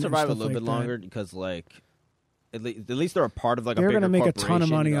 Sony could survive a little bit longer because like. At least they're a part of like they're a bigger going to make a corporation, ton of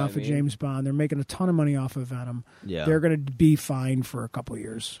money off of James Bond. They're making a ton of money off of Venom. Yeah. They're going to be fine for a couple of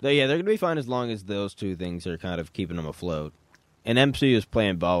years. They're going to be fine as long as those two things are kind of keeping them afloat. And MCU is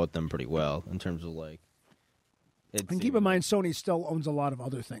playing ball with them pretty well in terms of like... And keep in mind, Sony still owns a lot of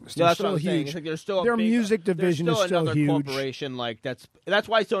other things. They're still huge. Like their music division is still another huge. Corporation like that's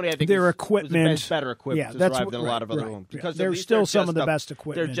why Sony I think their equipment was better equipped to survive than a lot of other ones because they're still some of the best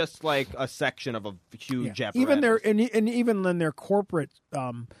equipment. They're just like a section of a huge apparatus. Even even then their corporate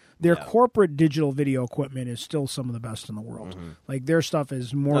corporate digital video equipment is still some of the best in the world. Like their stuff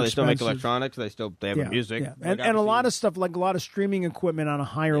is more. They expensive. Still make electronics. They have music. Yeah. And a lot of stuff like a lot of streaming equipment on a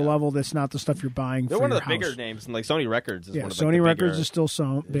higher level. That's not the stuff you're buying. They're for one of your the house. bigger names, and like Sony Records is one of Sony the Records bigger, is still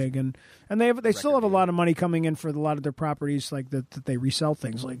so big, and they still have a lot of money coming in for a lot of their properties, like that they resell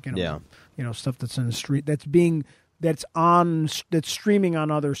things like stuff that's in the street that's streaming on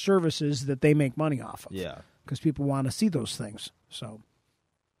other services that they make money off of. Yeah, because people want to see those things. So,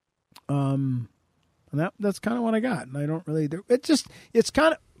 and that's kind of what I got. And I don't really. It's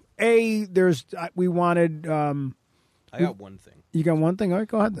kind of we wanted. I got one thing. You got one thing? All right,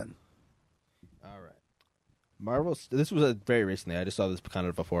 go ahead then. Marvel. This was very recently. I just saw this kind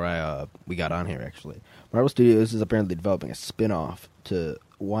of before we got on here. Actually, Marvel Studios is apparently developing a spin-off to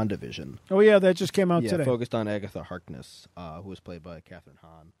WandaVision. Oh yeah, that just came out today. Focused on Agatha Harkness, who was played by Catherine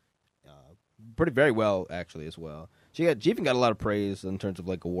Hahn. Very well actually as well. She even got a lot of praise in terms of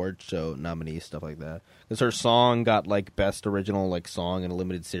like award show nominees, stuff like that. Because her song got like best original like song in a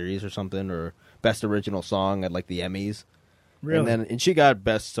limited series or something, or best original song at like the Emmys. Really? And she got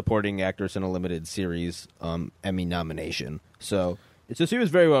Best Supporting Actress in a Limited Series Emmy nomination. So she was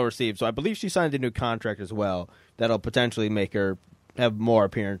very well received. So I believe she signed a new contract as well that'll potentially make her have more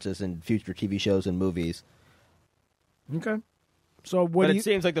appearances in future TV shows and movies. Okay. So it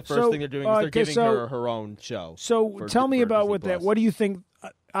seems like the first thing they're doing is they're giving her own show. So tell me about what that. What do you think?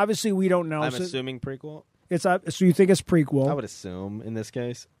 Obviously, we don't know. I'm assuming prequel. So you think it's prequel? I would assume in this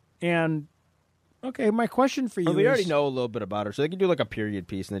case. And. Okay, my question for you we already know a little bit about her, so they can do like a period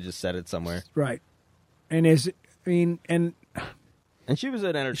piece and then just set it somewhere. Right. And and she was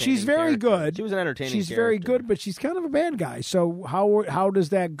an entertaining she's very character. good. She was an entertaining She's character. very good, but she's kind of a bad guy. So how does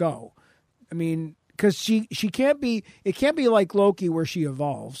that go? I mean, because she can't be, it can't be like Loki where she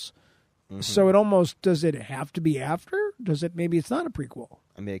evolves. So it almost, does it have to be after? Maybe it's not a prequel.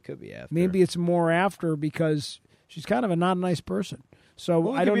 I mean, it could be after. Maybe it's more after because she's kind of a not nice person.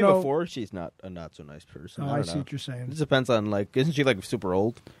 So I don't know. Before she's not a not so nice person. I see what you're saying. It depends on like, isn't she like super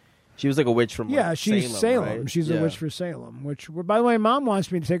old? She was like a witch from she's Salem. right? She's a witch for Salem. Which, by the way, Mom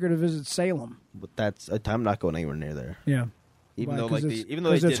wants me to take her to visit Salem. But I'm not going anywhere near there. Yeah, Even why? though like Because they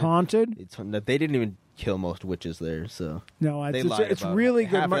it's did, haunted. they didn't even kill most witches there. So No, They it's lied it's about really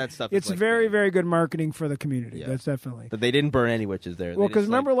half good. of that stuff is, It's like, very fake. very good marketing for the community. Yeah. That's definitely. but they didn't burn any witches there. Well, They because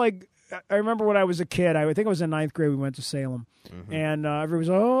just, remember, I remember when I was a kid. I think I was in ninth grade. We went to Salem, and everyone was,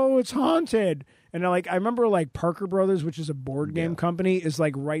 "Oh, it's haunted." And I remember Parker Brothers, which is a board game company, is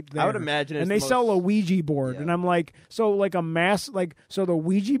right there. I would imagine it's and they the sell a most- Ouija board, Yeah. and I'm like, so the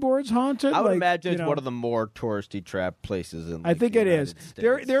Ouija board's haunted. I would imagine it's one of the more touristy trap places in. I think the it is. United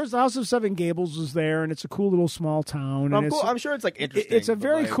States. There's the House of Seven Gables is there, and it's a cool little small town. And I'm sure it's interesting. it's a but,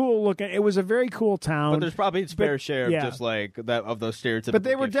 very cool looking. It was a very cool town. But there's probably its fair share of yeah. just that of those stereotypical. But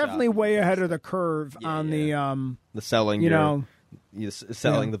they were gift definitely shops. way ahead of the curve on the the selling.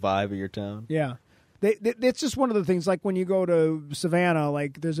 Selling the vibe of your town. Yeah. It's just one of the things. Like when you go to Savannah,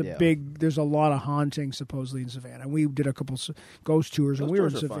 there's a lot of haunting supposedly in Savannah. We did a couple ghost tours, and we were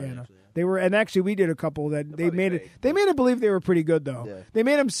in tours are fun, Savannah. actually, yeah. They were, and actually we did a couple that they made fake, it. They made it believe they were pretty good though. Yeah. They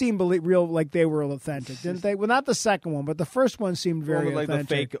made them seem real, like they were authentic, didn't they? Well, not the second one, but the first one seemed very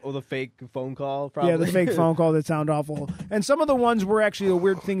authentic. the fake phone call. Probably. Yeah, the fake phone call that sounded awful. And some of the ones were actually the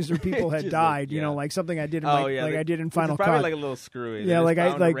weird things where people had Just died. yeah. Like something I did in I did in Final probably Cut. a little screwy. Yeah, They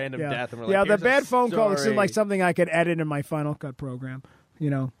just found a random death. And were the "Here's a bad phone call that seemed story." like something I could edit in my Final Cut program.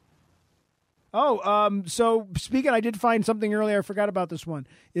 So speaking, I did find something earlier. I forgot about this one.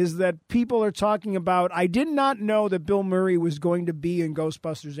 Is that people are talking about? I did not know that Bill Murray was going to be in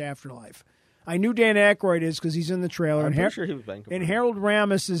Ghostbusters Afterlife. I knew Dan Aykroyd is because he's in the trailer. I'm pretty sure he was playing. And Harold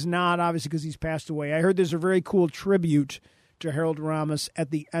Ramis is not, obviously, because he's passed away. I heard there's a very cool tribute to Harold Ramis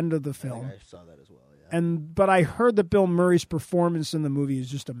at the end of the film. I saw that as well. Yeah. But I heard that Bill Murray's performance in the movie is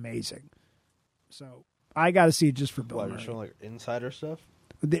just amazing. So I got to see it just for Bill What, Murray. you're showing insider stuff?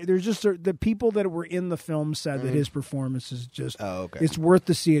 There's just the people that were in the film said that his performance is just. Oh, okay. It's worth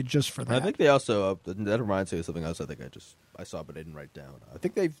to see it just for that. I think they also that reminds me of something else. I think I saw but I didn't write down. I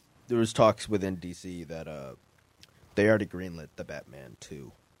think there was talks within DC that they already greenlit the Batman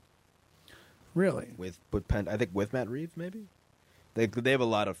 2 Really? with Matt Reeves maybe. They have a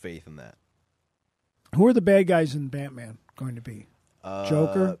lot of faith in that. Who are the bad guys in Batman going to be?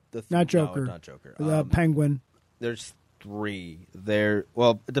 Joker? Not Joker. No, not Joker. Penguin. There's 3.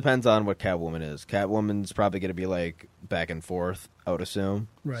 Well, it depends on what Catwoman is. Catwoman's probably going to be back and forth, I would assume.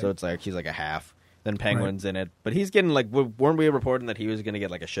 Right. So it's she's a half. Then Penguin's in it, but he's getting weren't we reporting that he was going to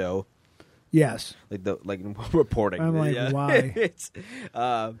get a show? Yes. Reporting. I'm like, why? It's,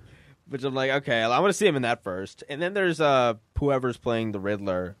 which I'm like, okay, I want to see him in that first. And then there's whoever's playing the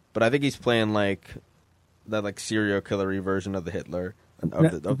Riddler, but I think he's playing that serial killery version of the Hitler.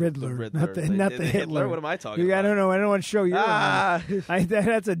 The Riddler, not the Hitler. What am I talking about? I don't know. I don't want to show you.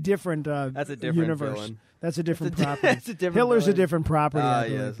 That's a different. That's a different universe. villain. That's a different property. That's a different Hitler's villain. a different property. I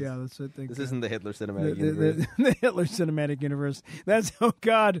Yes. believe. Yeah, that's what I think. This isn't the Hitler cinematic universe. The Hitler cinematic universe. That's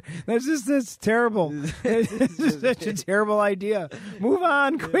God. That's terrible. It's such a terrible idea. Move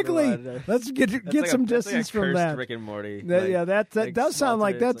on quickly. Let's get some distance from that. Rick and Morty. That does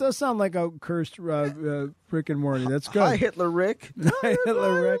sound like a cursed Rick and Morty. That's good. Hi, Hitler Rick.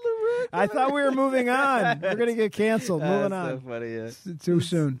 Hitler Rick. I thought we were moving on. We're gonna get canceled. Moving on. So funny. Yeah. Too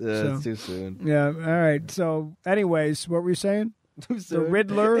soon. It's too soon. Yeah. All right. So, anyways, what were you saying? The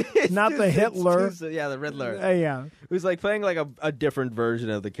Riddler, not the Hitler. Yeah, the Riddler. Yeah. Who's playing a different version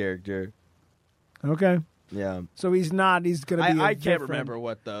of the character. Okay. Yeah. So he's not. He's going to be. I can't remember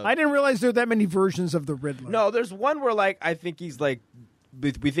what the. I didn't realize there were that many versions of the Riddler. No, there's one where I think he's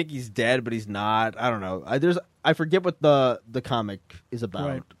we think he's dead, but he's not. I don't know. I forget what the comic is about.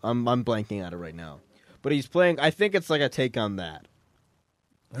 Right. I'm blanking at it right now. But he's playing. I think it's a take on that.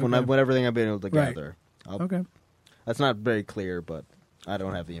 Okay. When everything I've been able to Right. gather. Okay. That's not very clear, but I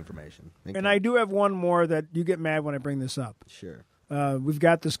don't have the information. And I do have one more that you get mad when I bring this up. Sure. We've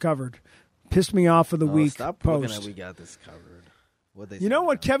got this covered. Pissed me off of the week Stop post. looking at we got this covered. What You know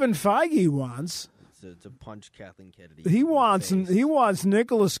what Kevin Feige wants? To punch Kathleen Kennedy. He wants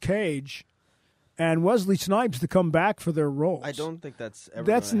Nicolas Cage and Wesley Snipes to come back for their roles. I don't think that's ever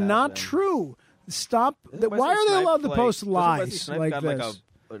That's gonna not happen. true. Stop. Isn't Why Wesley are they Snipes, allowed to post doesn't Wesley lies Snipes like got this?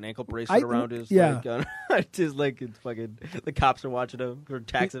 an ankle bracelet around his yeah. just it's fucking the cops are watching him for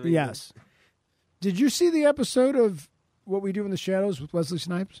tax evasion. Yes. Did you see the episode of What We Do in the Shadows with Wesley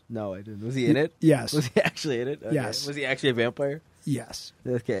Snipes? No, I didn't. Was he in it? Yes. Was he actually in it? Okay. Yes. Was he actually a vampire? Yes.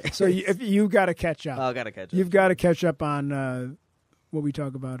 Okay. So you got to catch up. I gotta catch up. You've got to catch up on what we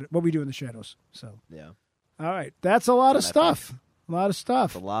talk about, what we do in the shadows. So Yeah. all right, that's a lot of stuff. A lot of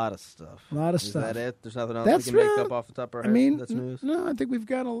stuff. A lot of stuff. A lot of Is stuff. that it? There's nothing else That's we can make real- up off the top of our I head? mean, That's news? no, I think we've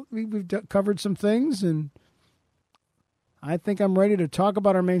covered some things, and I think I'm ready to talk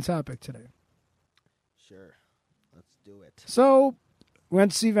about our main topic today. Sure. Let's do it. So,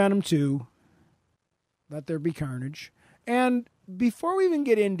 went to see Venom 2. Let There Be Carnage. And before we even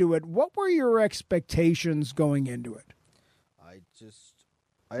get into it, what were your expectations going into it?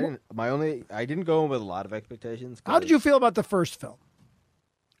 I didn't go in with a lot of expectations. How did you feel about the first film?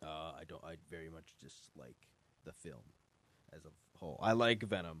 I very much just like the film as a whole. I like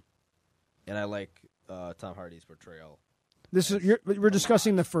Venom, and I like Tom Hardy's portrayal. We're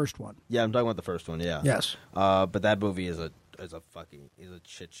discussing the first one. Yeah, I'm talking about the first one. Yeah. Yes. But that movie is a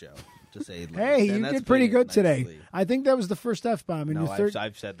shit show, to say the least. Hey, And you that's did pretty putting it good today. nicely. I think that was the first F-bomb. And No, your third...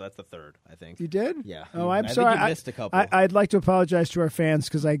 I've said that's the third, I think. You did? Yeah. Oh, I'm I think sorry. you missed a couple. I'd like to apologize to our fans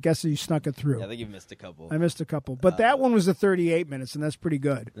because I guess you snuck it through. Yeah, I think you missed a couple. I missed a couple. But that one was the 38 minutes, and that's pretty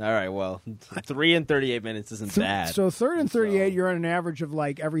good. All right, well, 3 and 38 minutes isn't bad. So third and 38, So- you're on an average of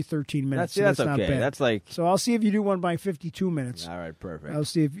like every 13 minutes. That's so that's okay. not bad. That's like, So I'll see if you do one by 52 minutes. all right, perfect. I'll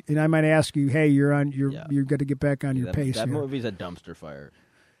see if, and I might ask you, hey, you're Yeah. got to get back on your that, pace that here. movie's a dumpster fire.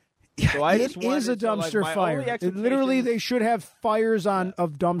 Yeah, So I it just wanted is a to, like, dumpster my fire. only Literally, expectations- they should have fires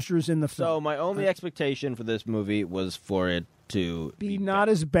of dumpsters in the film. So my only expectation for this movie was for it to be not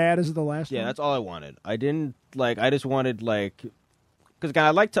as bad as the last Yeah, one. that's all I wanted. I didn't like. I just wanted because I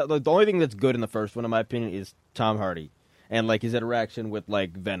like the only thing that's good in the first one, in my opinion, is Tom Hardy and like his interaction with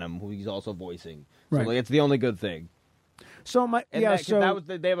like Venom, who he's also voicing. So Right. like, it's the only good thing. So my And yeah, that, 'cause so that was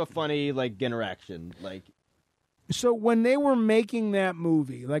they have a funny like interaction. Like so when they were making that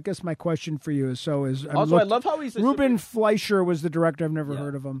movie, I guess my question for you is also, I love how he's a Ruben Fleischer was the director. I've never Yeah.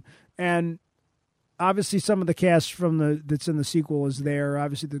 heard of him, and obviously some of the cast from that's in the sequel is there.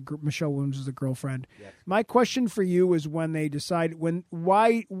 Obviously, Michelle Williams is the girlfriend. Yes. My question for you is when they decided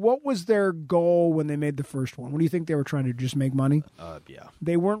what was their goal when they made the first one? What do you think they were trying to just make money? Yeah.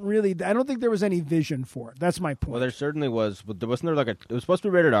 They weren't really. I don't think there was any vision for it. That's my point. Well, there certainly was, but there wasn't there it was supposed to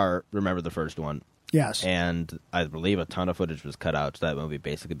be rated R. Remember the first one, yes. and I believe a ton of footage was cut out. So that movie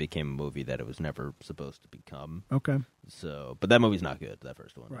basically became a movie that it was never supposed to become. Okay. So, but that movie's not good. That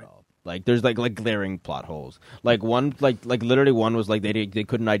first one Right. at all. Like, there's like glaring plot holes. Like one, like literally one was like they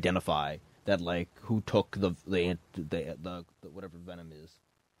couldn't identify that like who took the whatever Venom is,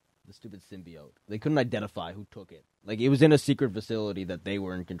 the stupid symbiote. They couldn't identify who took it. Like it was in a secret facility that they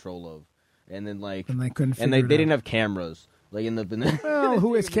were in control of, and then like And they couldn't. and they figure it out. didn't have cameras. Like in the Well,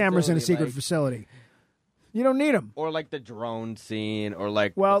 who has cameras in a secret like, facility? You don't need them. or like the drone scene, or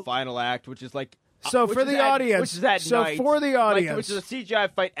like Well- the final act, which is like. So which for is the at- audience, which is at so night, for the audience, which is a CGI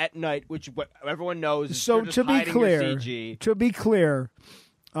fight at night, which what everyone knows. Is So you're just to be hiding your clear, CG.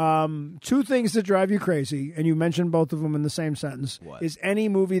 two things that drive you crazy, and you mentioned both of them in the same sentence, What? is any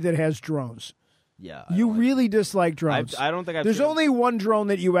movie that has drones. Yeah, I You don't like- really dislike drones. I don't think I've There's seen- only one drone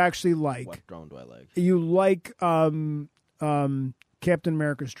that you actually like. What drone do I like? You like Captain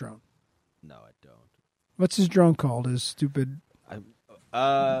America's drone. No, I don't. What's his drone called? His stupid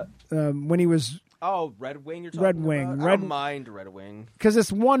when he was Red Wing. You're talking Red Wing. About? I don't mind Red Wing because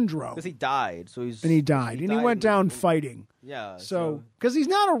it's one drone because he died. So he's and he died and he went down fighting. Yeah. So, because he's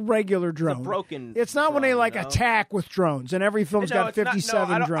not a regular drone. broken It's not when they drone, like you know? attack with drones, and every film's No, got it's not- 57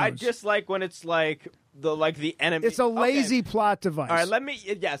 no, I don't- drones. I just like when it's like the enemy. It's a lazy Okay. plot device. All right, let me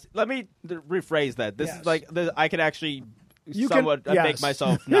rephrase that. This Yes. is like I could actually You can- somewhat yes. make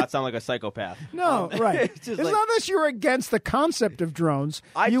myself not sound like a psychopath. No, right. It's It's just not like- that you're against the concept of drones.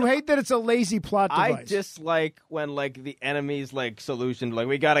 You hate that it's a lazy plot device. I dislike when like the enemy's like solution, like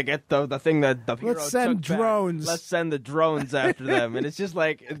we gotta get the thing that the hero send took back. drones. Let's send the drones after them, and it's just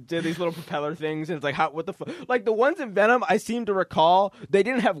like do these little propeller things, and it's like what the like the ones in Venom. I seem to recall they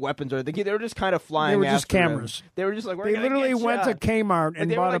didn't have weapons or anything. They were just kind of flying. They were just after him. cameras. They were just like They literally went to Kmart and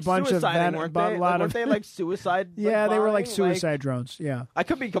they were, bought like, a bunch of suiciding, that. weren't Bought they? a lot weren't of. they like suicide? Yeah, they were like bombing? suicide drones. Yeah. I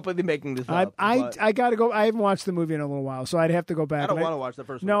could be completely making this up. but I gotta go. I haven't watched the movie in a little while, so I'd have to go back. I don't and want to watch the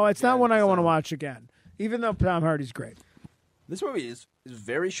first one. No, it's not again, one I want to so- watch again. Even though Tom Hardy's great. This movie is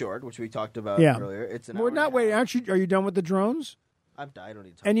very short, which we talked about Yeah. earlier. It's an We're hour not and a waiting. half. Aren't you? Are you done with the drones? I don't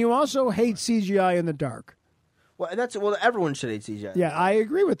need time. And you also hate CGI in the dark. Well, and that's everyone should hate CGI. Yeah, I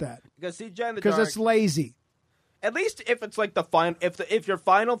agree with that because CGI in the because dark. it's lazy. At least if it's like the final, if your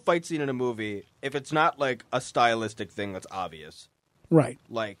final fight scene in a movie, if it's not like a stylistic thing that's obvious, Right.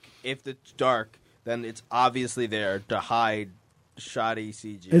 like if it's dark, then it's obviously there to hide shoddy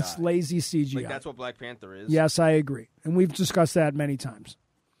CGI. It's lazy CGI. Like that's what Black Panther is. Yes, I agree, and we've discussed that many times.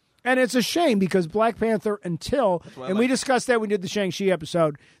 And it's a shame because Black Panther and we discussed that when we did the Shang-Chi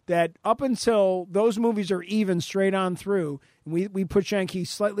episode, that up until those movies are even straight on through, we put Shang-Chi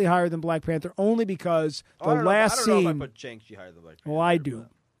slightly higher than Black Panther only because the last scene. I don't know if I put Shang-Chi higher than Black Panther. Well, I do.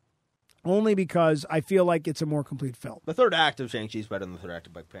 Only because I feel like it's a more complete film. The third act of Shang-Chi is better than the third act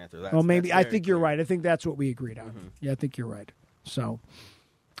of Black Panther. Maybe. I think you're right. I think that's what we agreed on. Mm-hmm. Yeah, I think you're right. So,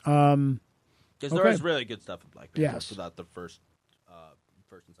 because there is really good stuff in Black Panther without the first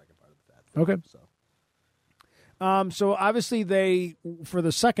and second part of that film. Okay. So obviously for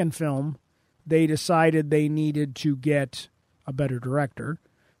the second film, they decided they needed to get a better director,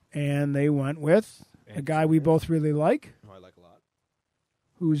 and they went with a guy we both really like. Who I like a lot.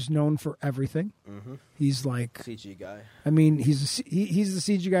 Who's known for everything. Mm-hmm. He's like CG guy. I mean, he's the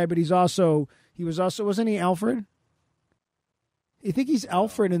CG guy, but wasn't he Alfred? I think he's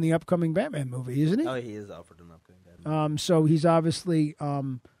Alfred in the upcoming Batman movie, isn't he? Oh, he is Alfred in the upcoming Batman. So he's obviously,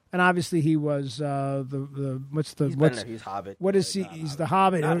 and obviously he was he's Hobbit. What is he? He's the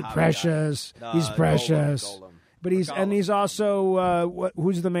Hobbit. Precious. He's Precious. Gollum. But he's also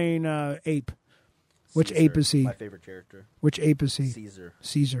who's the main ape? Which Caesar, ape is he? My favorite character. Which ape is he? Caesar.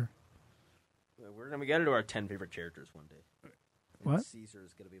 We're gonna get into our 10 favorite characters one day. What? Caesar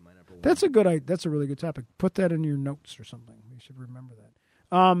is gonna be my number one. That's a really good topic. Put that in your notes or something. You should remember that.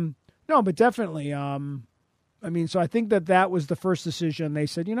 No, but definitely. So I think that was the first decision. They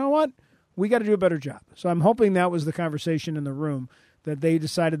said, you know what, we got to do a better job. So I'm hoping that was the conversation in the room, that they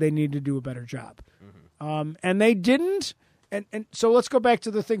decided they needed to do a better job, and they didn't. And so let's go back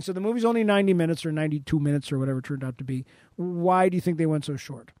to the thing. So the movie's only 90 minutes or 92 minutes or whatever it turned out to be. Why do you think they went so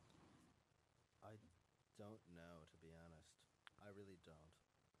short? I don't know, to be honest. I really don't.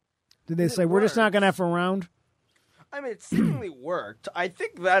 Did they say, we're just not going to F around? I mean, it seemingly worked. I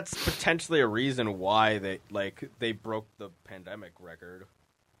think that's potentially a reason why they broke the pandemic record.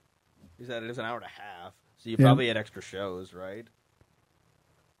 Is that it is an hour and a half, so you probably had extra shows, right?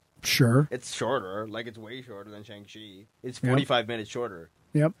 Sure. It's shorter. It's way shorter than Shang-Chi. It's 45 minutes shorter.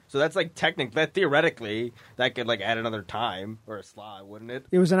 Yep. So that's theoretically, that could add another time or a slot, wouldn't it?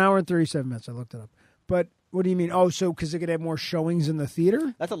 It was an hour and 37 minutes. I looked it up. But what do you mean? Oh, so because they could have more showings in the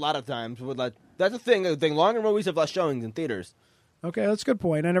theater? That's a lot of times. That's the thing. Longer movies have less showings in theaters. Okay, that's a good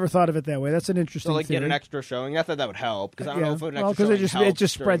point. I never thought of it that way. That's an interesting theory. Get an extra showing. I thought that would help, because I don't know if an extra showing helps. Because it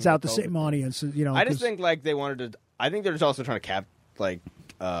just spreads out the COVID same audience. I just think they wanted to. I think they're just also trying to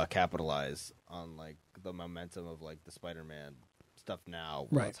capitalize on the momentum of the Spider-Man stuff now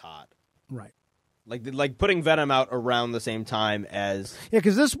while it's hot. Right. Like putting Venom out around the same time as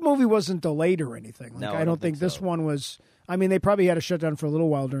because this movie wasn't delayed or anything. No, I don't think this one was. I mean, they probably had to shut down for a little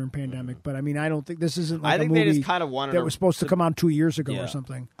while during pandemic, but I mean, I don't think this isn't I think a movie they just kind of wanted that was supposed to come out 2 years ago or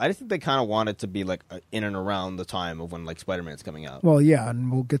something. I just think they kind of wanted to be in and around the time of when Spider-Man's coming out. Well, yeah,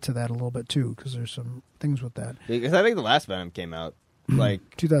 and we'll get to that a little bit too, because there's some things with that. Because I think the last Venom came out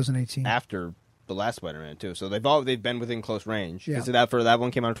 2018 after the last Spider-Man too, so they've been within close range. Yeah. So that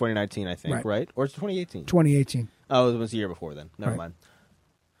one came out in 2019, I think, right? Or it's 2018. 2018. Oh, it was a year before then. Never mind.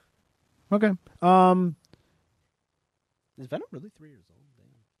 Okay. Is Venom really 3 years old?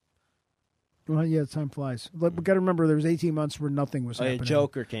 Well, yeah, time flies. But we got to remember there was 18 months where nothing was happening.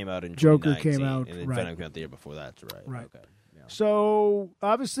 Joker came out in 2019. Joker came out, and then Venom came out the year before that. Right. Okay. Yeah. So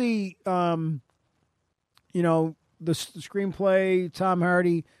obviously, the screenplay, Tom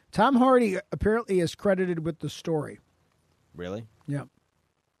Hardy. Tom Hardy apparently is credited with the story. Really? Yeah.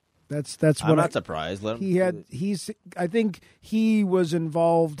 That's what I'm not surprised. I think he was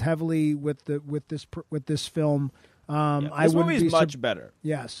involved heavily with this film. This movie is much better.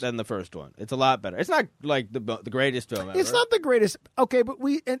 Yes. Than the first one. It's a lot better. It's not the greatest film ever. It's not the greatest. Okay, but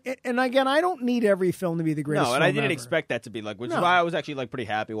and again, I don't need every film to be the greatest. No, and film I didn't ever. expect that to be which is why I was actually pretty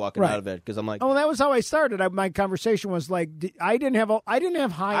happy walking out of it, because I'm like, oh, that was how I started. My conversation was I didn't have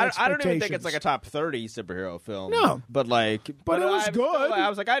high expectations. I don't even think it's a top 30 superhero film. No, but it was good. I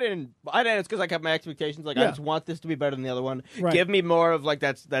was I didn't. It's because I kept my expectations. I just want this to be better than the other one. Right. Give me more of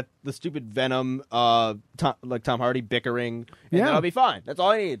the stupid Venom, Tom Hardy bickering. And then I'll be fine. That's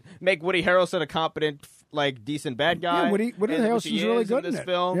all I need. Make Woody Harrelson a competent, decent bad guy. Yeah, Woody Harrelson's really good in this it.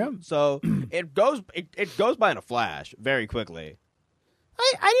 film. Yeah. So it goes by in a flash very quickly.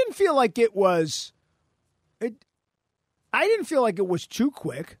 I didn't feel like it was. I didn't feel like it was too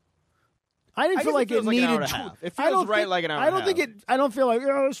quick. I didn't feel like it needed. An hour and a half. It feels like an hour. I don't feel like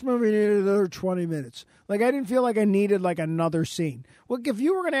this movie needed another 20 minutes. I didn't feel like I needed another scene. Well, if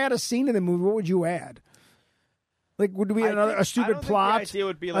you were going to add a scene to the movie, what would you add? Would we a stupid plot?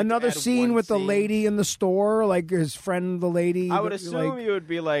 Would be another scene with the lady in the store, his friend, the lady. I would assume you would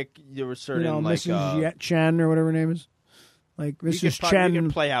be you were certain Mrs. Chen or whatever her name is. Like this you is can Chen. You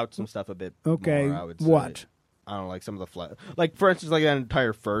can play out some stuff a bit. Okay, more, I would say. what? I don't know, like some of the like for instance, like that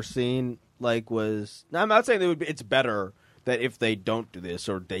entire first scene, like was. Now, I'm not saying it's better that if they don't do this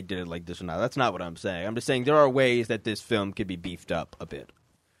or they did it like this or not. That's not what I'm saying. I'm just saying there are ways that this film could be beefed up a bit.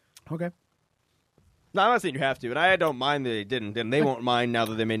 Okay. No, I'm not saying you have to, and I don't mind that they didn't, and they won't mind now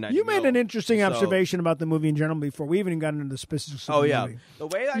that they made 90 You made mil. an interesting So- observation about the movie in general before we even got into the specifics of Oh the yeah, movie. the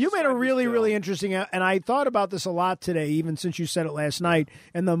way I You made a described really, this really film- interesting, and I thought about this a lot today, even since you said it last night.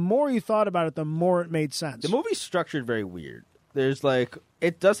 And the more you thought about it, the more it made sense. The movie's structured very weird. There's like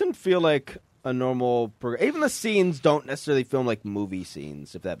it doesn't feel like a normal. Even the scenes don't necessarily feel like movie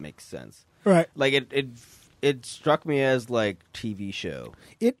scenes, if that makes sense. Right. Like it struck me as like TV show.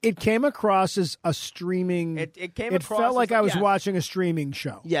 It came across as a streaming. It came It across felt like as, I was yes. watching a streaming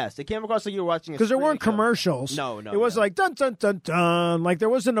show. Yes, it came across like you were watching Because there weren't streaming show. commercials. No, It was yeah. like dun dun dun dun. Like there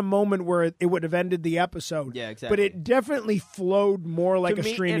wasn't a moment where it would have ended the episode. Yeah, exactly. But it definitely flowed more like to a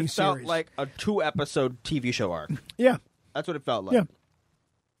me, streaming it felt series. like a 2-episode TV show arc. Yeah, That's what it felt like. Yeah.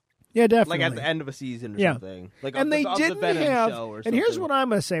 yeah, definitely. Like at the end of a season or Yeah. something. Like and they of didn't the Venom have. show or And here's something. what I'm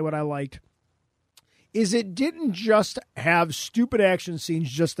going to say. What I liked is it didn't just have stupid action scenes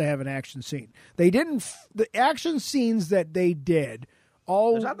just to have an action scene. They didn't. The action scenes that they did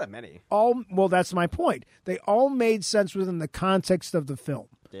all. There's not that many. All well, that's my point. They all made sense within the context of the film.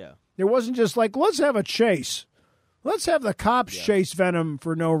 Yeah. It wasn't just like, let's have a chase. Let's have the cops chase Venom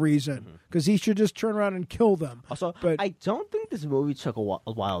for no reason because he should just turn around and kill them. Also, But- I don't think this movie took a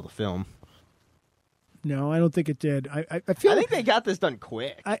while to film. No, I don't think it did. I feel. I think they got this done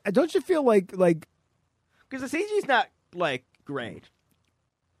quick. I don't you feel like Because the CG's not, like, great.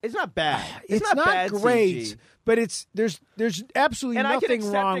 It's not bad. it's not not bad great, CG. but there's absolutely And I can nothing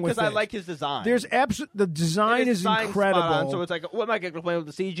accept wrong it with because it. I like his design. There's the design And his is design's incredible. spot on, so it's like, what am I going to complain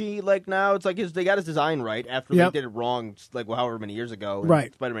with the CG? Like, now it's like they got his design right after Yep. they did it wrong, like, however many years ago in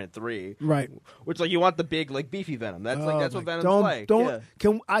Right. Spider-Man 3. Right. Which, like, you want the big, like, beefy Venom. That's what Venom's don't, like. Don't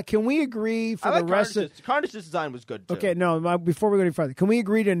Yeah. can we agree for I like the rest of Carnage's design was good, too. Okay, no, before we go any further, can we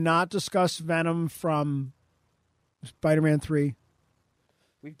agree to not discuss Venom from Spider-Man 3?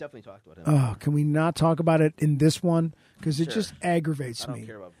 We've definitely talked about him. Oh, can we not talk about it in this one? Because it Sure. just aggravates I don't me.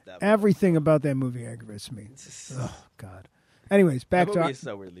 care about that. Everything about that movie aggravates me. Oh, God. Anyways, back That to movie is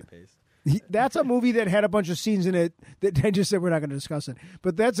so weirdly paced. that's a movie that had a bunch of scenes in it that they just said we're not going to discuss it.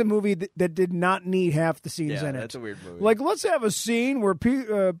 But that's a movie that did not need half the scenes Yeah, in it. that's a weird movie. Like, let's have a scene where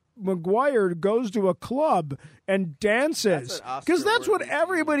Maguire goes to a club and dances. That's an Because that's what Oscar-worthy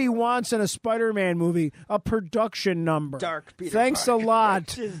everybody wants in a Spider-Man movie, a production number. Dark Peter Thanks Parker. a lot.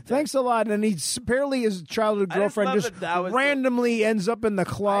 Just Thanks a lot. And apparently his childhood I just girlfriend love just that was the- randomly ends up in the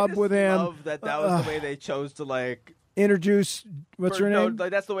club I just with him. love that was the way they chose to, like... Introduce, what's her No, name? like,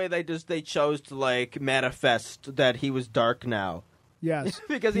 that's the way they chose to, like, manifest that he was dark now. Yes.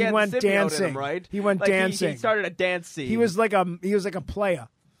 Because he had went the symbiote dancing. in him, right? He went Like, dancing. He started a dance scene. He was like a player.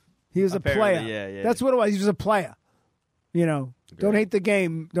 He was a Apparently, player. yeah. That's what it was. He was a player. You know, don't hate the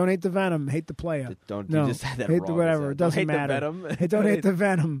game. Don't hate the Venom. Hate the player. Don't no, you just said that hate wrong. the whatever. Don't It doesn't hate the matter. Venom. Hey, don't hate the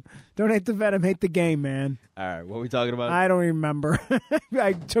Venom. Don't hate the Venom. Hate the game, man. All right, what are we talking about? I don't remember.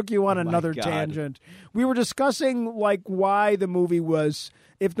 I took you on Oh my another God. tangent. We were discussing like why the movie was,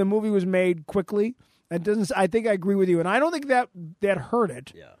 if the movie was made quickly. It doesn't. I think I agree with you, and I don't think that hurt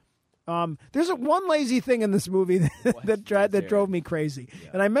it. Yeah. There's one lazy thing in this movie that Let's hear drove it. me crazy,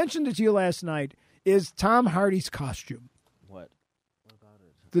 and I mentioned it to you last night. Is Tom Hardy's costume, What?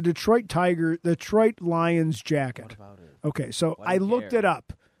 the Detroit Lions jacket? What about it? Okay, so Why do I you looked care? it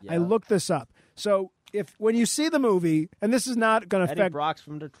up. Yeah. I looked this up. So when you see the movie, and this is not going to Eddie affect Brock's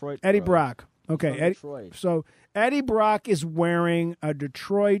from Detroit. Eddie bro. Brock. Okay, From Detroit. so Eddie Brock is wearing a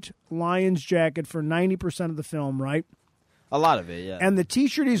Detroit Lions jacket for 90% of the film, right? A lot of it, yeah. And the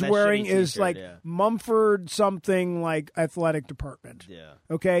T-shirt he's And that wearing shitty is t-shirt, like yeah. Mumford something like athletic department. yeah.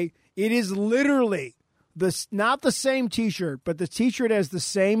 Okay, it is literally not the same T-shirt, but the T-shirt has the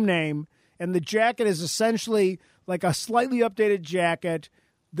same name, and the jacket is essentially like a slightly updated jacket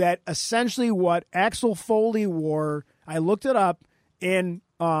that essentially what Axel Foley wore. I looked it up in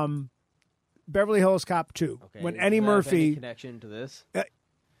Beverly Hills Cop 2 Okay. when does Eddie that have any Murphy. connection to this?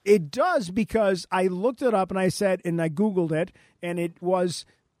 It does because I looked it up and I Googled it, and it was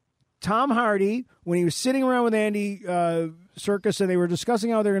Tom Hardy when he was sitting around with Andy Serkis and they were discussing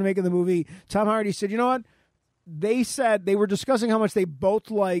how they're going to make it in the movie. Tom Hardy said, "You know what?" They said they were discussing how much they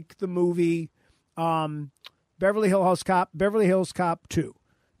both like the movie Beverly Hills Cop 2.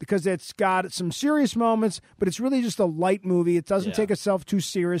 because it's got some serious moments, but it's really just a light movie. It doesn't take itself too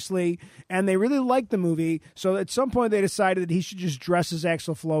seriously, and they really liked the movie. So at some point, they decided that he should just dress as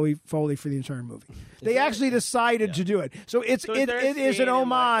Axel Foley for the entire movie. They actually decided to do it. So it is an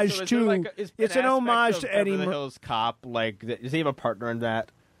homage to it's an homage to Eddie Beverly Hills Cop. Like, does he have a partner in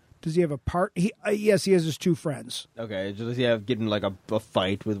that? Does he have a part? Yes, he has his two friends. Okay, does he have getting like a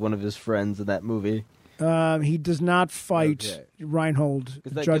fight with one of his friends in that movie? He does not fight Reinhold,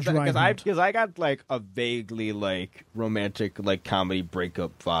 Judge Reinhold. Because I got like a vaguely like romantic like comedy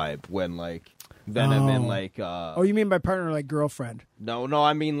breakup vibe when like Venom and like. You mean by partner like girlfriend? No,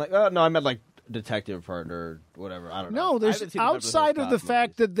 I mean like I meant like detective partner, whatever. I don't know. No, there's outside of the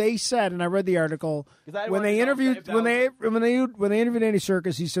fact that they said, and I read the article when they interviewed when they interviewed Andy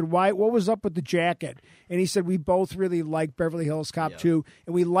Serkis, he said, "What was up with the jacket?" And he said, "We both really liked Beverly Hills Cop 2,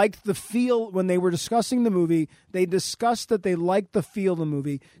 and we liked the feel when they were discussing the movie. They discussed that they liked the feel of the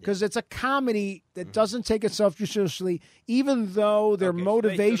movie because it's a comedy that doesn't take itself too seriously, even though their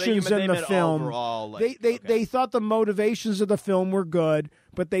motivations in the film, overall, they thought the motivations of the film were good."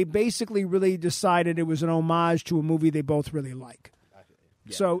 But they basically really decided it was an homage to a movie they both really like.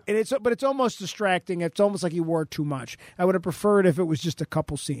 Yeah. So, but it's almost distracting. It's almost like he wore too much. I would have preferred if it was just a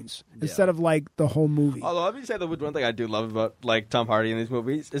couple scenes instead of like the whole movie. Although let me say that one thing I do love about like Tom Hardy in these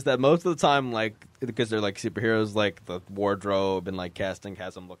movies is that most of the time, like because they're like superheroes, like the wardrobe and like casting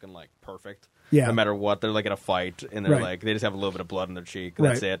has them looking like perfect. Yeah. No matter what, they're like in a fight and they're like they just have a little bit of blood on their cheek. And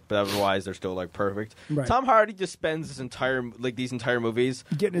that's it. But otherwise, they're still like perfect. Right. Tom Hardy just spends these entire movies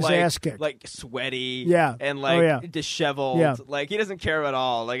getting his ass kicked, like sweaty, and like disheveled. Like he doesn't care at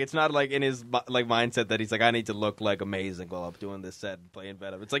all. Like it's not like in his like mindset that he's like I need to look like amazing while I'm doing this set and playing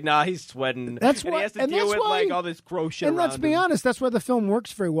Venom. It's like nah, he's sweating. That's and why he has to deal with like all this gross shit. And let's be honest, that's why the film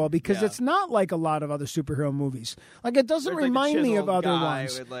works very well because Yeah. it's not like a lot of other superhero movies. Like it doesn't There's, like, the remind me of chiseled other guy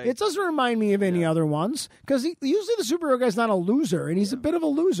ones. with, like- It doesn't remind me of any other ones because usually the superhero guy's not a loser, and he's a bit of a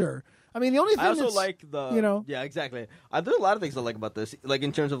loser. I mean, the only thing I also that's, like the yeah, exactly. There's a lot of things I like about this, like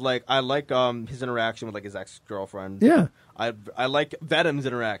in terms of like I like his interaction with like his ex-girlfriend. Yeah. I like Venom's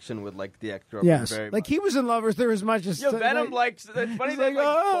interaction with like the ex-girlfriend. Yes, very like much. he was in love with her as much as Venom likes. It's funny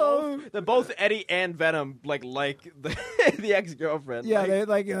that both Eddie and Venom like the ex-girlfriend. Yeah, like, they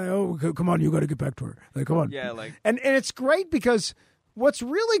like come on, you got to get back to her. Like come on. Yeah, like and it's great because what's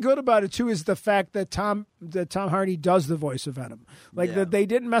really good about it too is the fact that Tom Hardy does the voice of Venom. Like that they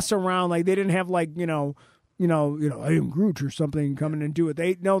didn't mess around. Like they didn't have like I am Groot or something coming and do it.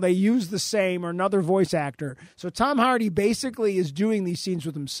 They use the same or another voice actor. So Tom Hardy basically is doing these scenes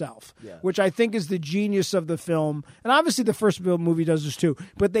with himself, which I think is the genius of the film. And obviously the first movie does this too.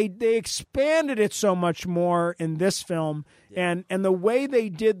 But they expanded it so much more in this film. And the way they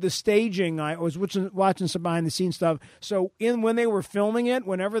did the staging, I was watching some behind the scenes stuff. So when they were filming it,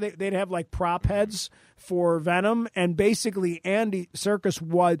 whenever they'd have like prop heads for Venom, and basically Andy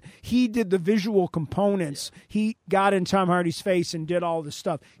Serkis he did the visual components. He got in Tom Hardy's face and did all the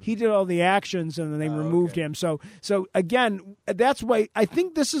stuff. He did all the actions, and then they removed him. So again, that's why I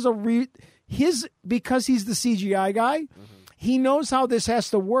think this is because he's the CGI guy. He knows how this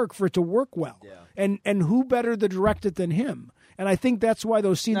has to work for it to work well. Yeah. And who better to direct it than him? And I think that's why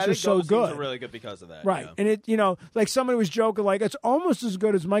those scenes are so good. Scenes are really good because of that. Right. Yeah. And it, like somebody was joking, like it's almost as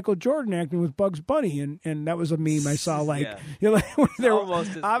good as Michael Jordan acting with Bugs Bunny. And that was a meme I saw. Like, there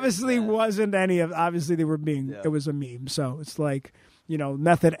obviously wasn't any of, obviously they were being, it was a meme. So it's like,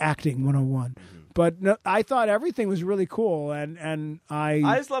 method acting 101. Mm-hmm. But no, I thought everything was really cool. And I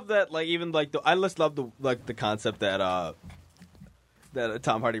just love that, like, even like, I just love the concept that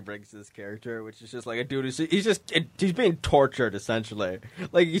Tom Hardy brings to this character, which is just like a dude he's being tortured essentially.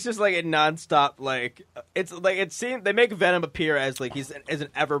 Like he's just like a nonstop like they make Venom appear as like he's as an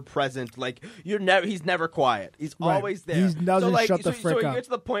ever present like he's never quiet. He's always there. He doesn't shut the frick up. So he gets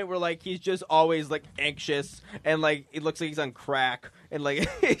to the point where like he's just always like anxious and like it looks like he's on crack and like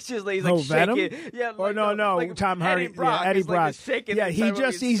it's just like he's like Venom? shaking. Yeah. Or like, no, like, Tom Hardy. Eddie Brock. Brock. Shaking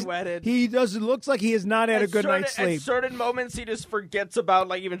he's sweated. He looks like he has not had a good night's sleep. At certain moments, he just forgets about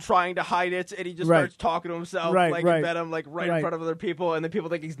like even trying to hide it, and he just starts talking to himself, like in Venom, like right in front of other people, and then people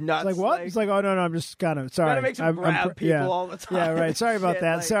think he's nuts. It's like what? It's like, oh no, I'm just kind of sorry. Venom makes him grab people all the time. Yeah, right. Sorry about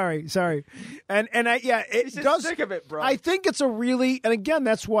that. Like, sorry. And it does. Sick of it, bro. I think it's and again,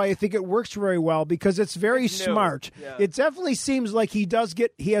 that's why I think it works very well because it's very smart. Yeah. It definitely seems like he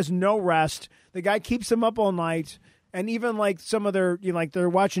has no rest. The guy keeps him up all night. And even like some of their, like they're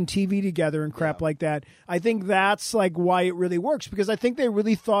watching TV together and crap like that. I think that's like why it really works because I think they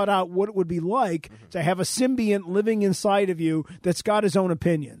really thought out what it would be like to have a symbiont living inside of you that's got his own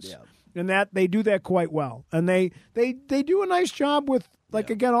opinions. Yeah. And that they do that quite well. And they do a nice job with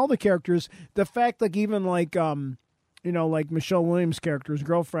again, all the characters, the fact, like, even like, like Michelle Williams' character's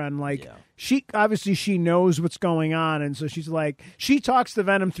girlfriend, like, she knows what's going on, and so she's like, she talks to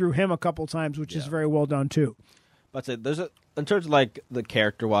Venom through him a couple times, which is very well done too. But in terms of like the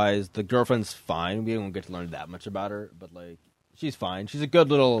character-wise, the girlfriend's fine. We don't get to learn that much about her, but like she's fine. She's a good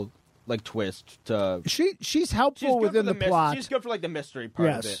little like twist to. She's helpful within the plot. She's good for like the mystery part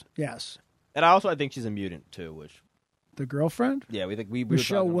of it. Yes. And I think she's a mutant too, which. The girlfriend? Yeah, we think we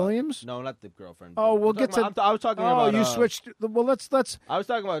Michelle were Williams? No, not the girlfriend. Oh, we'll get to. I was talking about. Oh, you switched. Well, let's. I was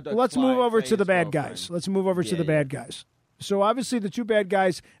talking about. Let's move over to the bad guys. Let's move over to the bad guys. So obviously the two bad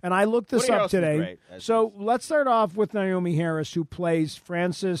guys, and I looked this up today. So let's start off with Naomi Harris, who plays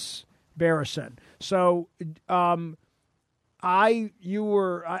Frances Barrison. So,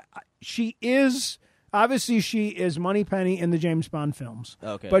 she is Moneypenny in the James Bond films.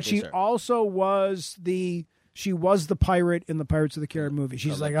 Okay, but she also was the pirate in the Pirates of the Caribbean movie.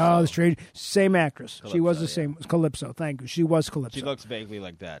 She's Calypso. Like, oh, the strange, same actress. Calypso, she was the same. Calypso, thank you. She was Calypso. She looks vaguely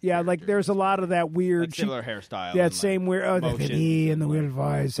like that. Yeah, like there's a lot of that weird, like similar hairstyle. That same weird, the weird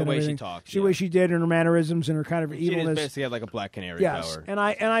voice, the and way everything. she talks, the way she did, and her mannerisms, and her kind of evilness. She basically had like a Black Canary power. And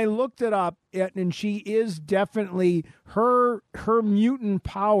I looked it up, and she is definitely her mutant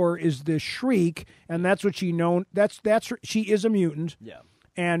power is the Shriek, and that's what she known. That's her, she is a mutant. Yeah,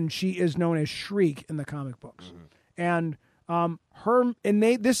 and she is known as Shriek in the comic books. Mm-hmm.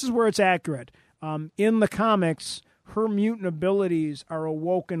 And this is where it's accurate. In the comics, her mutant abilities are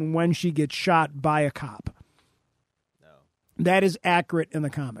awoken when she gets shot by a cop. No, that is accurate in the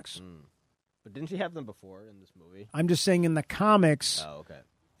comics. But didn't she have them before in this movie? I'm just saying in the comics. Oh, okay.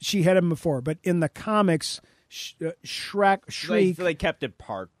 She had them before, but in the comics, Shriek. So they kept it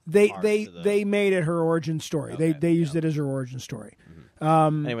part. They made it her origin story. Okay, they used it as her origin story.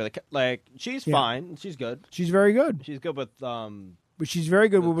 Mm-hmm. Anyway, she's fine. She's good. She's very good. She's good with. But she's very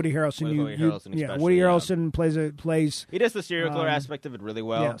good with Woody Harrelson. Woody Harrelson plays. He does the serial killer aspect of it really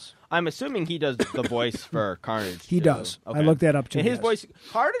well. Yes. I'm assuming he does the voice for Carnage. He does. Okay. I looked that up too. And his voice,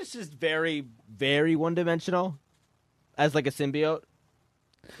 Carnage is very, very one-dimensional, as like a symbiote.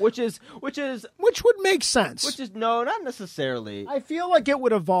 Which would make sense. Which is no, not necessarily. I feel like it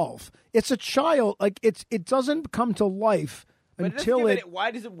would evolve. It's a child, like it doesn't come to life until it.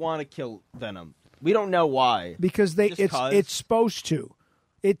 Why does it want to kill Venom? We don't know why. Because it's supposed to.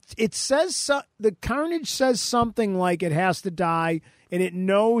 It says the Carnage says something like it has to die, and it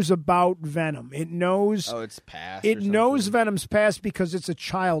knows about Venom. It knows. Oh, it's past. It knows Venom's past because it's a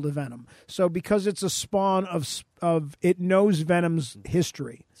child of Venom. So because it's a spawn of it knows Venom's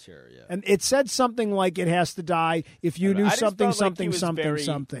history. Sure, yeah. And it said something like it has to die if you knew something.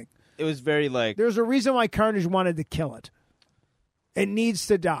 It was very like. There's a reason why Carnage wanted to kill it. It needs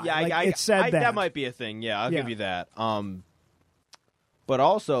to die. Yeah, it said that. That might be a thing. Yeah, I'll give you that. But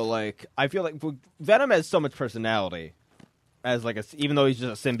also, like, I feel like Venom has so much personality, as like even though he's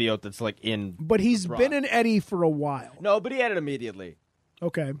just a symbiote that's like in. But he's been an Eddie for a while. No, but he had it immediately.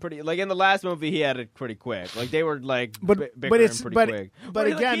 Okay, pretty like in the last movie he had it pretty quick. Like they were like, but it's pretty quick. But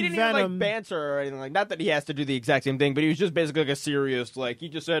again, he didn't Venom even, like banter or anything like. Not that he has to do the exact same thing, but he was just basically like a serious. Like he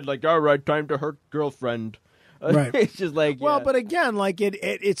just said like, "All right, time to hurt girlfriend." Right. It's just like but again, like it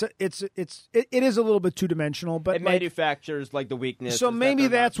is a little bit 2-dimensional, but it manufactures like the weakness. So maybe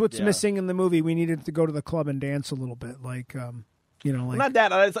that's what's missing in the movie. We needed to go to the club and dance a little bit, like like not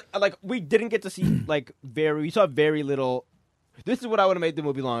that. It's like we didn't get to see we saw very little. This is what I would have made the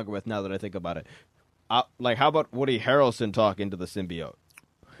movie longer with. Now that I think about it, like how about Woody Harrelson talking to the symbiote?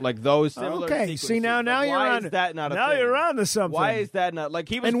 Like those similar sequences. See now you're on. That not a now thing? You're on to something. Why is that not like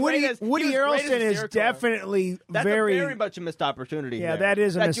he was? And Woody Harrelson is definitely very much a missed opportunity. Yeah, that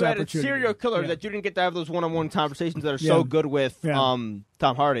is a missed opportunity. You had a serial killer that you didn't get to have those one-on-one conversations that are so good with Tom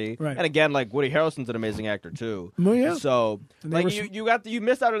Hardy. Right. And again, like Woody Harrelson's an amazing actor too. Well, yeah. So like you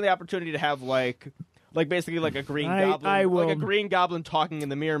missed out on the opportunity to have like basically like a green goblin, like a green goblin talking in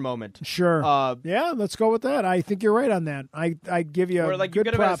the mirror moment. Sure. Yeah, let's go with that. I think you're right on that. I give you or like good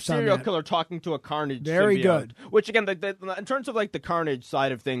you could props have a serial on that. killer talking to a Carnage. Very symbiote, good. Which again, in terms of like the Carnage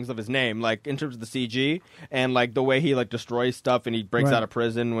side of things of his name, like in terms of the CG and like the way he like destroys stuff and he breaks out of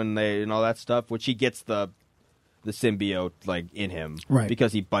prison when they and all that stuff, which he gets the symbiote like in him, right?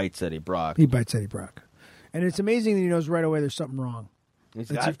 Because he bites Eddie Brock. He bites Eddie Brock, and it's amazing that he knows right away there's something wrong.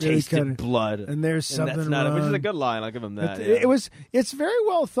 I've tasted blood, and there's something that's not wrong. Which is a good line. I'll give him that. It's very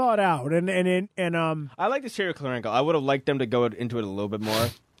well thought out, and I like the serial killer angle. I would have liked them to go into it a little bit more,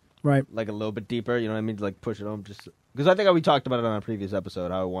 right? Like a little bit deeper. You know what I mean? To like push it home, just because I think we talked about it on a previous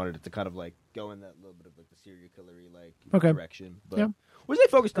episode. How I wanted it to kind of like go in that little bit of like the serial killery like direction, but Which they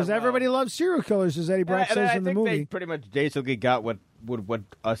focused on because everybody loves serial killers, as Eddie Brock says in the movie. They pretty much basically got what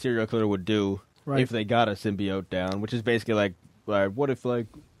a serial killer would do if they got a symbiote down, which is basically like what if like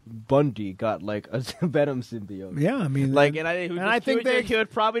Bundy got like a Venom symbiote? Yeah, I mean, like, and I think they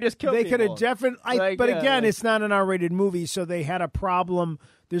could probably just kill. They people. could have definitely. But again, it's not an R-rated movie, so they had a problem.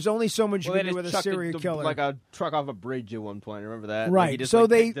 There's only so much you can do with a serial killer. Like a truck off a bridge at one point. Remember that? Right. Like he just, so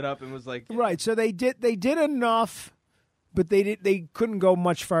they picked it up and was like, right. So they did enough, but they couldn't go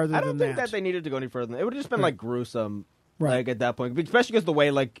much farther. I don't think that they needed to go any further. It would have just been like gruesome. Right. Like at that point, especially because the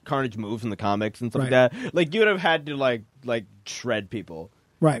way like Carnage moves in the comics and stuff like that, like you would have had to like shred people.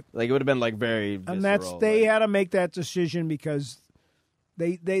 Right. Like it would have been like very visceral, and they had to make that decision because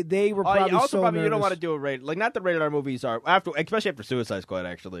they were probably also so probably nervous. you don't want to do a rated, like not the rated R movies are especially after Suicide Squad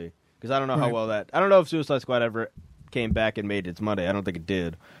actually, because I don't know how well I don't know if Suicide Squad ever came back and made its money. I don't think it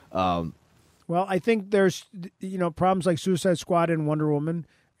did. Well, I think there's problems like Suicide Squad and Wonder Woman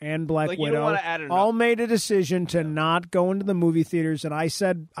and Black Widow all made a decision to not go into the movie theaters. And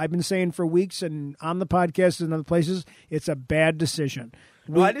I've been saying for weeks and on the podcast and other places, it's a bad decision.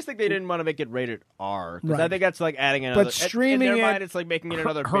 Well, I just think they didn't want to make it rated R because I think that's like adding another. But streaming in their mind, it's like making it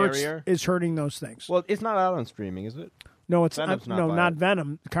another barrier. Is hurting those things. Well, it's not out on streaming, is it? No, it's not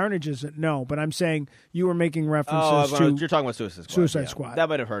Venom. Carnage isn't. No, but I'm saying you were making references to. You're talking about Suicide Squad. That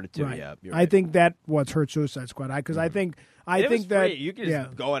might have hurt it too. Right. Yeah, you're right. I think that what's hurt Suicide Squad. Because I think that you can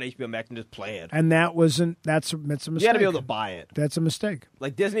just go on HBO Max and just play it. And that wasn't. That's a mistake. You got to be able to buy it. That's a mistake.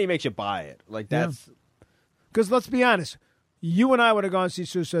 Like Disney makes you buy it. Like that's. Because let's be honest, you and I would have gone to see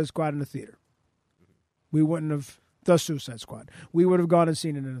Suicide Squad in the theater. We wouldn't have the Suicide Squad. We would have gone and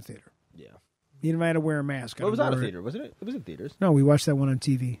seen it in the theater. Yeah. You might have to wear a mask. It was out of theater, wasn't it? It was in theaters. No, we watched that one on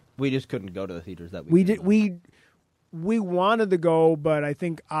TV. We just couldn't go to the theaters that we did. We wanted to go, but I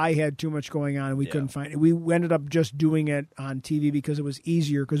think I had too much going on, and we couldn't find it. We ended up just doing it on TV because it was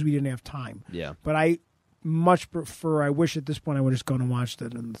easier because we didn't have time. Yeah. But I much prefer. I wish at this point I would have just gone and watched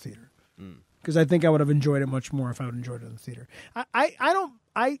it in the theater because I think I would have enjoyed it much more if I would have enjoyed it in the theater.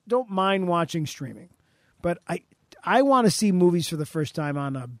 I don't mind watching streaming, but I want to see movies for the first time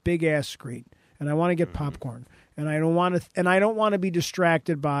on a big ass screen. And I want to get popcorn, and I don't want to be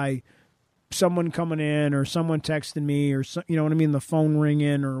distracted by someone coming in or someone texting me or you know what I mean, the phone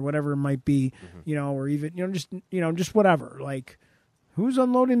ringing or whatever it might be, or even just whatever. Like, who's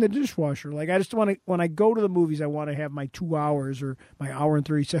unloading the dishwasher? Like, I just want to, when I go to the movies, I want to have my 2 hours or my hour and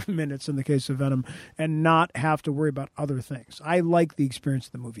 37 minutes in the case of Venom, and not have to worry about other things. I like the experience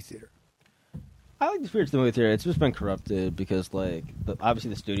of the movie theater. I like the experience of the movie theater. It's just been corrupted because, like, obviously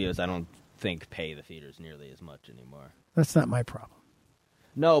the studios, I don't think pay the theaters nearly as much anymore. That's not my problem.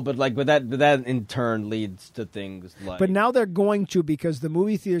 No, but that in turn leads to things like. But now they're going to, because the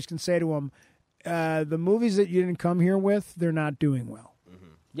movie theaters can say to them, the movies that you didn't come here with, they're not doing well. Mm-hmm.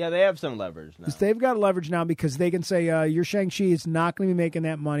 Yeah, they have some leverage now. They've got leverage now because they can say your Shang-Chi is not going to be making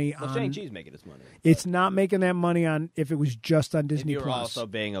that money. Well, Shang-Chi's making its money. It's not making that money on if it was just on Disney Plus. You're Plus. also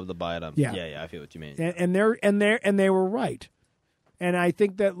being able to buy it on. Yeah, I feel what you mean. And they were right, and I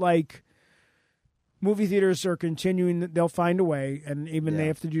think that like. Movie theaters are continuing. They'll find a way, and even they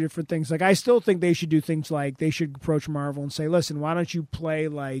have to do different things. Like, I still think they should do things like they should approach Marvel and say, "Listen, why don't you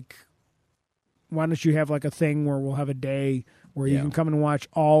have like a thing where we'll have a day where you can come and watch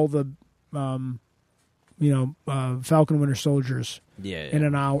all the, Falcon Winter Soldiers in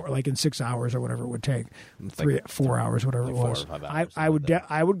an hour, like in 6 hours or whatever it would take, 4 hours, whatever it was. 4 or 5 hours.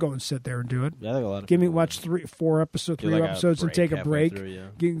 I would go and sit there and do it. Yeah, I think a lot of Give me people watch 3 episodes and take a break.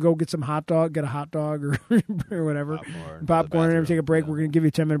 Go get some hot dog, get a hot dog or whatever, popcorn, and take a break. We're going to give you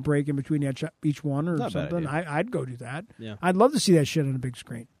a 10-minute break in between each one or something. I'd go do that. Yeah. I'd love to see that shit on a big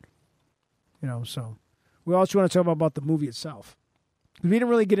screen. So we also want to talk about the movie itself. We didn't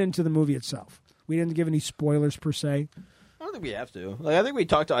really get into the movie itself. We didn't give any spoilers per se. I don't think we have to. Like, I think we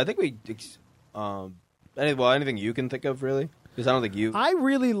talked. I think we. Anything you can think of really? Because I don't think you. I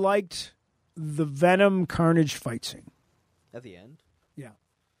really liked the Venom Carnage fight scene at the end. Yeah,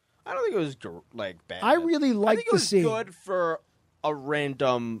 I don't think it was bad. I really liked the scene. I think it was good for a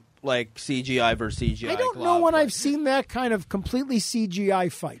random CGI versus CGI. I don't know when I've seen that kind of completely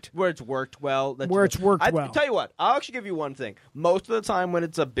CGI fight where it's worked well. Well. Tell you what, I'll actually give you one thing. Most of the time, when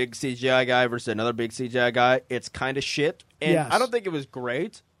it's a big CGI guy versus another big CGI guy, it's kind of shit. And I don't think it was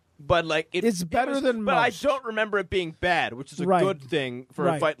great, but like It's better than But most. I don't remember it being bad, which is a Right. good thing for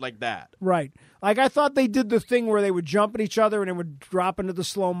a Right. fight like that. Right. Like, I thought they did the thing where they would jump at each other and it would drop into the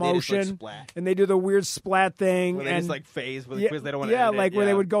slow They just, like, motion. splat. And they do the weird splat thing. Where they and just like phase with yeah, because they don't want to. yeah, like where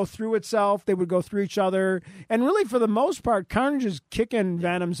they would go through itself. They would go through each other. And really, for the most part, Carnage is kicking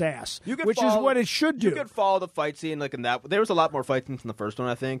Venom's ass, You could which is follow- what it should do. You could follow the fight scene like in that. There was a lot more fight scenes in the first one,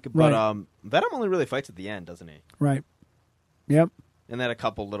 I think. But Right. Venom only really fights at the end, doesn't he? Right. Yep. And then a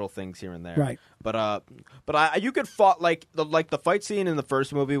couple little things here and there. Right. But you could fought like the fight scene in the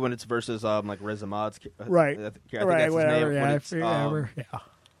first movie when it's versus like Riz Ahmed's. Right. I think right. that's his Whatever. name. Yeah. When it's, Whatever.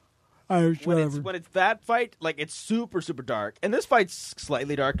 Yeah. when it's that fight, like it's super super dark, and this fight's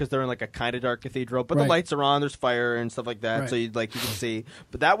slightly dark because they're in like a kind of dark cathedral, but Right. the lights are on, there's fire and stuff like that, Right. so you can see.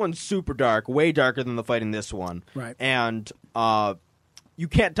 But that one's super dark, way darker than the fight in this one, Right. And you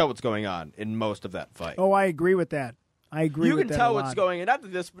can't tell what's going on in most of that fight. Oh, I agree with that. I agree you with can that tell a what's lot. going on. Not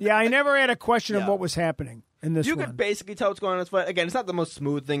that this, Yeah, I never had a question of Yeah. what was happening in this You one. could basically tell what's going on in this fight. Again, it's not the most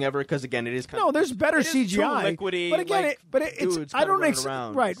smooth thing ever because again, it is kind No, of there's better it is CGI. too liquidy, but again, like, it's dudes I kinda don't running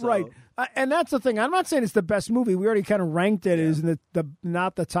around, right, so- right. And that's the thing. I'm not saying it's the best movie. We already kind of ranked it as in the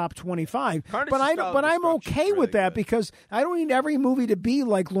not the top 25. Carnage But is solid, but I'm Destruction's okay really with that good. because I don't need every movie to be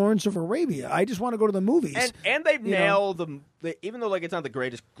like Lawrence of Arabia. I just want to go to the movies. And they've you know. nailed them. Even though like it's not the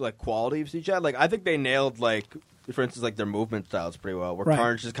greatest like quality of CGI, like I think they nailed like for instance like their movement styles pretty well. Where Right.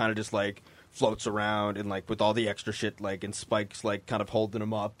 Carnage is kind of just like floats around and like with all the extra shit like and Spike's like kind of holding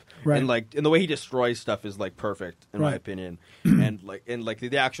him up Right. and the way he destroys stuff is like perfect in my Right. opinion. and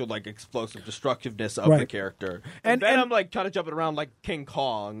the actual like explosive destructiveness of the Right. character. And- And Venom and- like kind of jumping around like King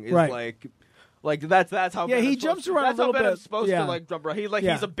Kong is Right. like that's how Yeah, Venom's he supposed jumps to- around a that's how little Venom's bit. supposed Yeah. to like jump around. He's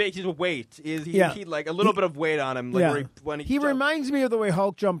Yeah. he's a weight. Yeah. He like a little bit of weight on him. Like yeah. where when he jumps. reminds me of the way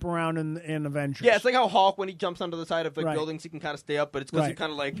Hulk jumped around in Avengers. Yeah, it's like how Hulk when he jumps onto the side of like Right. buildings, he can kind of stay up, but it's because he Right.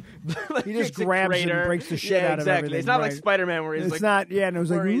 kind of like He just kicks a grabs and crater. breaks the shit yeah, out of exactly. everything, It's not like right. Spider-Man where he's It's like not. Yeah, and it was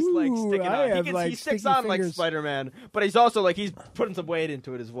like, where he's like ooh, sticking I on. have, like, He sticks sticky on like fingers. Spider-Man, but he's also like he's putting some weight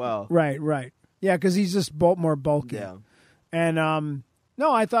into it as well. Right, right. Yeah, because he's just more bulky. Yeah. And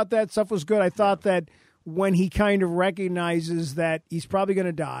no, I thought that stuff was good. I thought that when he kind of recognizes that he's probably going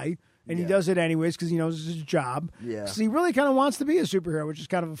to die, and he Yeah. does it anyways because he knows it's his job. Yeah. So he really kind of wants to be a superhero, which is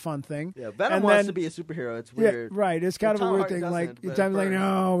kind of a fun thing. Yeah, Venom And wants then- to be a superhero. It's Yeah, weird. right. It's kind But of a Tom weird Hardy thing. Like, doesn't, but times like, Burns-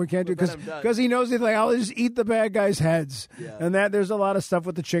 no, we can't do but because Venom does. he knows he's like, I'll just eat the bad guys' heads. Yeah. And there's a lot of stuff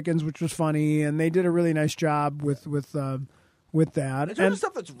with the chickens, which was funny, and they did a really nice job with that. In terms And of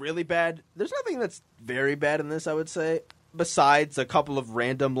stuff that's really bad, there's nothing that's very bad in this, I would say, besides a couple of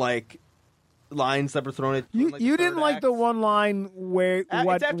random like lines that were thrown at You, like, you the didn't third like act. the one line where It's after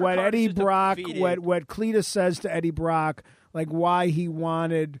what Carnage Eddie is Brock defeated. what Cletus says to Eddie Brock, like why he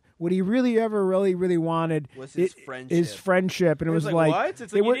wanted what he really wanted Was his friendship. and it It was was like what? It's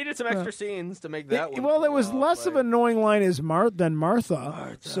like it you wa- needed some extra scenes to make that one. well, it pull was off, less of like- an annoying line as than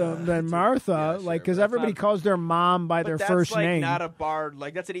Martha. So than Martha, yeah, like sure, because but that's everybody not- calls their mom by But their that's first like name. not a bar.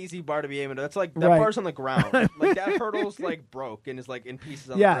 Like that's an easy bar to be aiming at. That's like that Right. bar's on the ground. Like that hurdle's like broke and is like in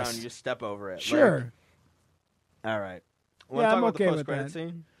pieces on Yes. the ground. You just step over it. Sure. Like, all right. Yeah, Want to talk I'm about okay the with post-credit that.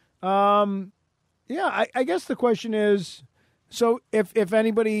 scene? Yeah, I guess the question is, so if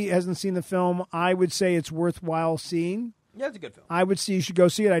anybody hasn't seen the film, I would say it's worthwhile seeing. Yeah, it's a good film. I would say you should go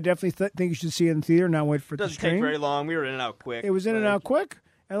see it. I definitely think you should see it in theater, not wait for it to Doesn't stream. take very long. We were in and out quick. It was in and Like, out quick.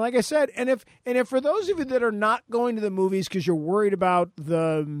 And like I said, and if for those of you that are not going to the movies because you're worried about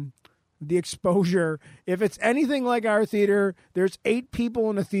the exposure, if it's anything like our theater, there's 8 people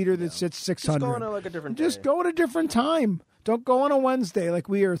in a theater that sits 600. Just going on like a different day. Just go at a different time. Don't go on a Wednesday like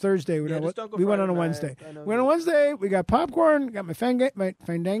we or Thursday. Yeah, just don't go We went Friday on a night. Wednesday. I know. We went on a Wednesday. We got popcorn. Got my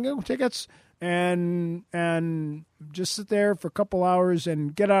Fandango tickets, and just sit there for a couple hours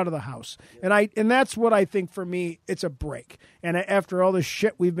and get out of the house. And that's what I think for me. It's a break. And after all the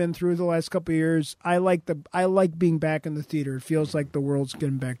shit we've been through the last couple of years, I like being back in the theater. It feels like the world's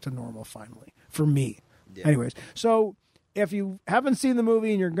getting back to normal finally for me. Yeah. Anyways, so if you haven't seen the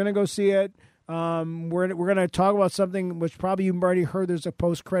movie and you're going to go see it. We're going to talk about something which probably you've already heard. There's a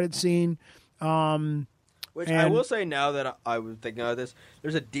post-credit scene. Which I and- will say now that I was thinking of this,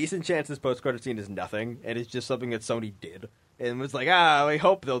 there's a decent chance this post-credit scene is nothing, and it's just something that Sony did. And was like, I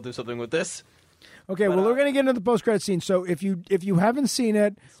hope they'll do something with this. Okay, But, well, we're going to get into the post-credit scene. So if you haven't seen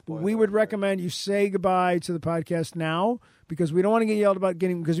it, we would recommend you say goodbye to the podcast now because we don't want to get yelled about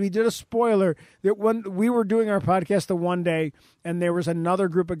because we did a spoiler that when we were doing our podcast the one day and there was another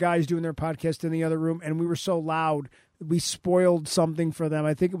group of guys doing their podcast in the other room and we were so loud we spoiled something for them.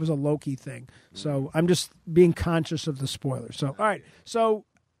 I think it was a Loki thing. So I'm just being conscious of the spoiler. So all right. So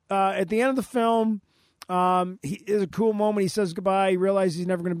at the end of the film, He is a cool moment. He says goodbye. He realizes he's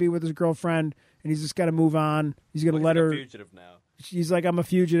never going to be with his girlfriend, and he's just got to move on. He's going to let her. Fugitive now. She's like, I'm a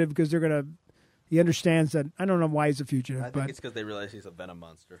fugitive because they're going to. He understands that. I don't know why he's a fugitive. I think it's because they realize he's a venom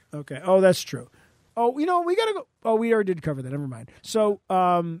monster. Okay. Oh, that's true. Oh, we got to go. Oh, we already did cover that. Never mind. So,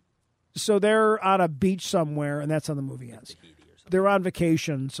 so they're on a beach somewhere, and that's how the movie ends. They're on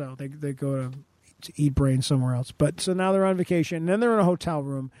vacation, so they go to eat brains somewhere else. But so now they're on vacation, and then they're in a hotel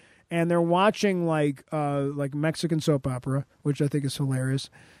room, and they're watching like Mexican soap opera, which I think is hilarious,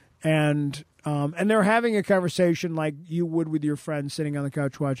 and they're having a conversation like you would with your friends sitting on the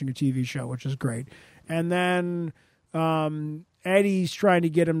couch watching a TV show, which is great. And then Eddie's trying to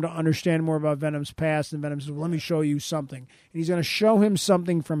get him to understand more about Venom's past, and Venom says, well, let me show you something. And he's going to show him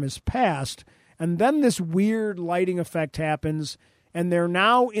something from his past, and then this weird lighting effect happens, and they're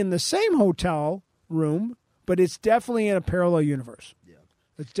now in the same hotel room, but it's definitely in a parallel universe. Yeah.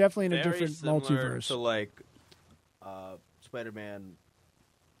 It's definitely in a different multiverse. To like Spider-Man,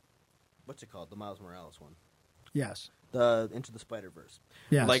 what's it called? The Miles Morales one. Yes. The Into the Spider-Verse.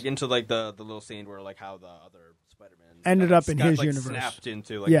 Yes. Like into like the little scene where like how the other Spider-Man ended up in his like, universe. Snapped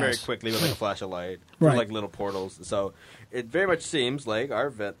into like very quickly with like a flash of light. Right. Like little portals. So it very much seems like our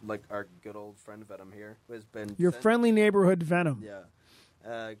good old friend Venom here has been your friendly neighborhood Venom.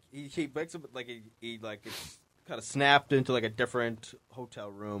 Yeah. He wakes up like he like it's kind of snapped into like a different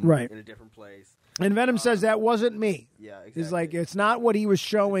hotel room in a different place. And Venom says that wasn't me. Yeah, exactly. It's like it's not what he was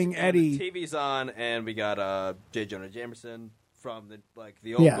showing Eddie. The TV's on, and we got J. Jonah Jameson from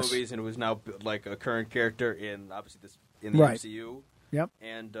the old movies, and who is now like a current character in obviously in the MCU. Yep.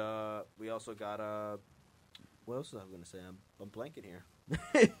 And we also got what else was I going to say? I'm blanking here.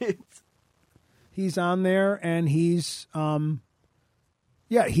 He's on there, and he's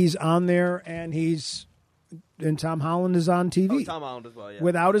he's on there, and Tom Holland is on TV. Oh, Tom Holland as well, yeah.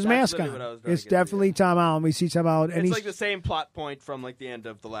 Without his mask on. It's definitely Tom Holland. We see Tom Holland. And it's like the same plot point from like the end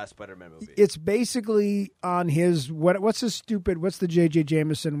of the last Spider-Man movie. It's basically on his what's the J.J.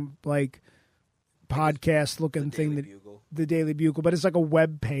 Jameson like podcast looking thing the Daily Bugle, but it's like a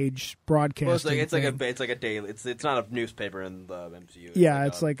web page broadcast. Well, it's like a daily. It's not a newspaper in the MCU.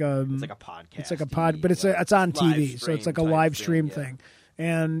 It's like a podcast. It's like a pod, but it's on TV, so it's like a live stream thing.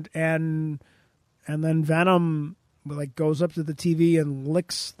 And then Venom like goes up to the TV and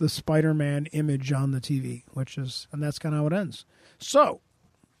licks the Spider-Man image on the TV, and that's kind of how it ends. So,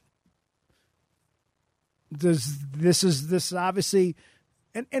 this is obviously,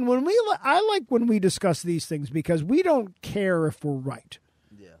 and I like when we discuss these things because we don't care if we're right.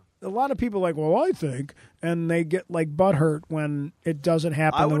 Yeah. A lot of people are like, well, I think, and they get like butthurt when it doesn't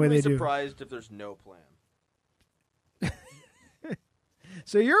happen the way they do. I would be surprised if there's no plan.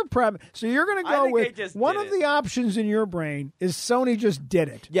 So you're going to go with one of the options in your brain is Sony just did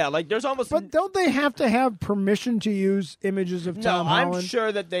it. Yeah, like there's almost. But don't they have to have permission to use images of Tom Holland? I'm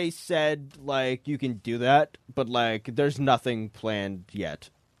sure that they said like you can do that, but like there's nothing planned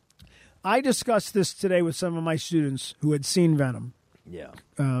yet. I discussed this today with some of my students who had seen Venom. Yeah,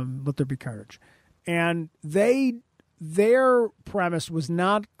 Let There Be Carnage, and their premise was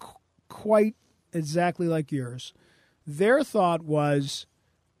not quite exactly like yours. Their thought was,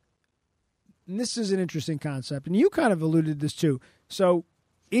 and this is an interesting concept, and you kind of alluded to this too. So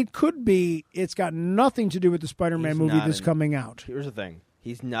it could be it's got nothing to do with the Spider-Man movie that's coming out. Here's the thing.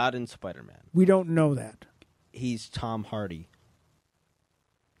 He's not in Spider-Man. We don't know that. He's Tom Hardy.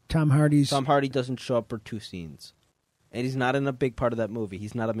 Tom Hardy doesn't show up for 2 scenes. And he's not in a big part of that movie.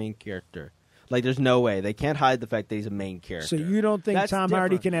 He's not a main character. Like, there's no way. They can't hide the fact that he's a main character. So you don't think Tom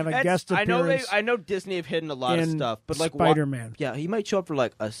Hardy can have a guest appearance? I know Disney have hidden a lot of stuff, but like Spider-Man. Yeah, he might show up for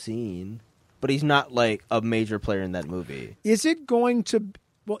like a scene, but he's not like a major player in that movie. Is it going to?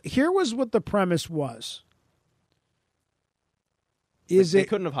 Well, here was what the premise was. They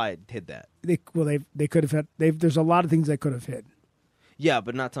couldn't have hid that. They could have had. There's a lot of things they could have hid. Yeah,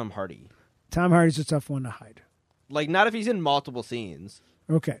 but not Tom Hardy. Tom Hardy's a tough one to hide. Like not if he's in multiple scenes.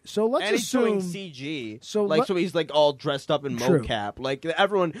 Okay, so let's assume he's doing CG. So he's like all dressed up in mocap. Like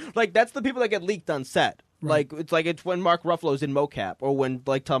everyone, like that's the people that get leaked on set. Right. Like it's when Mark Ruffalo's in mocap, or when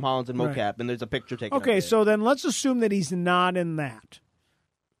like Tom Holland's in mocap, and there's a picture taken. Okay, so then let's assume that he's not in that.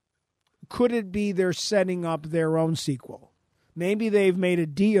 Could it be they're setting up their own sequel? Maybe they've made a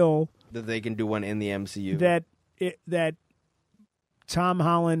deal that they can do one in the MCU. That Tom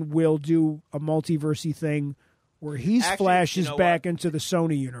Holland will do a multiversey thing where he flashes back into the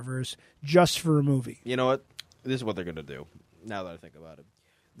Sony universe just for a movie. You know what? This is what they're going to do, now that I think about it.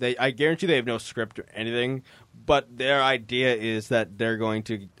 I guarantee they have no script or anything, but their idea is that they're going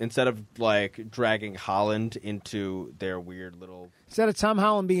to, instead of like dragging Holland into their weird little, instead of Tom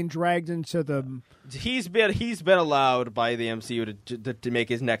Holland being dragged into the, he's been allowed by the MCU to make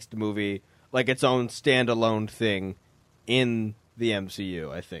his next movie like its own standalone thing in the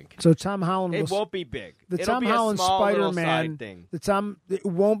MCU. I think so. Tom Holland it won't be big. The It'll Tom be a Holland small little Spider-Man side thing. it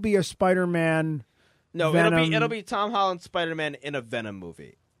won't be a Spider-Man. No, Venom. it'll be Tom Holland Spider-Man in a Venom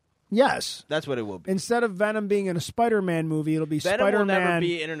movie. Yes, That's what it will be. instead of Venom being in a Spider-Man movie, it'll be Venom Spider-Man. will never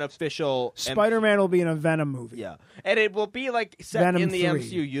be in an official Spider-Man will be in a Venom movie. Yeah, and it will be like set Venom in the 3.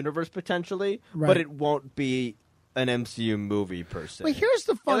 MCU universe potentially, Right. but it won't be an MCU movie per se. But here's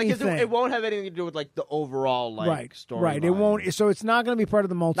the funny Yeah, thing. it won't have anything to do with like the overall like story. Right. It won't. So it's not going to be part of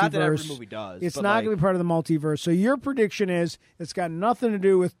the multiverse. Not that every movie does. It's but, not like, going to be part of the multiverse. So your prediction is it's got nothing to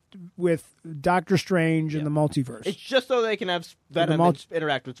do with Doctor Strange and the multiverse. It's just so they can have Venom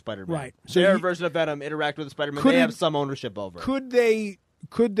interact with Spider-Man. Right. So Their version of Venom interact with Spider-Man. Could They it- have some ownership over. Could they?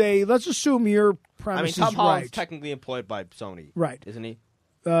 Let's assume your premise I mean, is Tom Holland's right. technically employed by Sony, Right. Isn't he?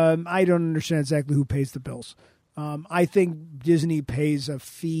 I don't understand exactly who pays the bills. I think Disney pays a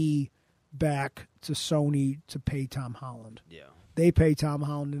fee back to Sony to pay Tom Holland. Yeah. They pay Tom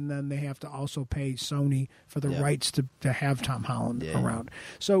Holland, and then they have to also pay Sony for the rights to have Tom Holland around.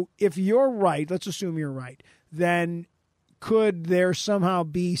 So if you're right, let's assume you're right, then could there somehow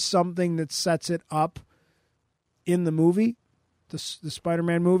be something that sets it up in the movie, the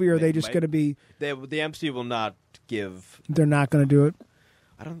Spider-Man movie, or are they just going to be... The MCU will not give... They're not going to do it?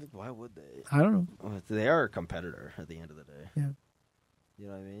 I don't think... Why would they? I don't know. Well, they are a competitor at the end of the day. Yeah. You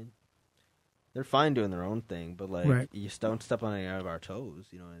know what I mean? They're fine doing their own thing, but like Right. you just don't step on any of our toes.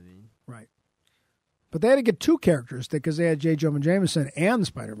 You know what I mean? Right. But they had to get two characters because they had J. Jonah Jameson and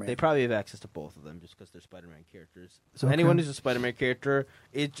Spider-Man. They probably have access to both of them just because they're Spider-Man characters. So Okay. anyone who's a Spider-Man character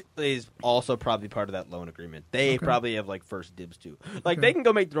is also probably part of that loan agreement. They probably have like first dibs too. Like Okay. they can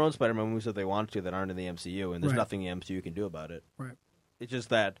go make their own Spider-Man movies if they want to that aren't in the MCU, and there's Right. nothing the MCU can do about it. Right. It's just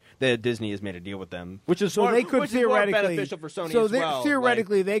that Disney has made a deal with them, which is So more, they could which is more theoretically beneficial for Sony So as well.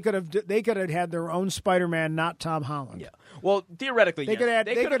 theoretically, they could have had their own Spider-Man, not Tom Holland. Yeah. Well, theoretically, They yes. could have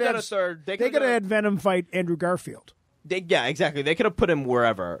They could have done a third. They could have had Venom fight Andrew Garfield. Yeah, exactly. They could have put him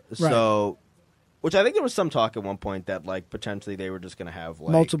wherever. So, which I think there was some talk at one point that like potentially they were just going to have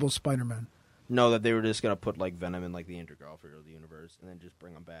like Multiple Spider-Men. No, that they were just going to put like Venom in like the Andrew Garfield universe and then just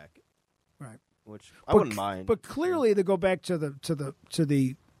bring him back. Right. Which I wouldn't mind. But clearly, they go back to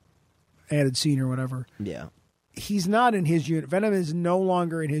the added scene or whatever. Yeah. He's not in his universe. Venom is no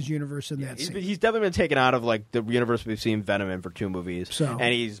longer in his universe in that scene. He's definitely been taken out of like the universe we've seen Venom in for 2 movies, So-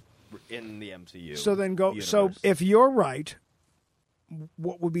 and he's in the MCU. So then go. universe. So if you're right,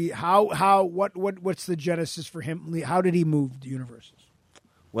 what would be what's the genesis for him? How did he move the universes?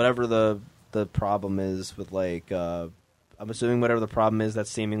 whatever the problem is with like, I'm assuming whatever the problem is that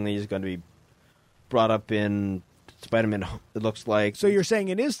seemingly is going to be brought up in Spider-Man. It looks like. So you're saying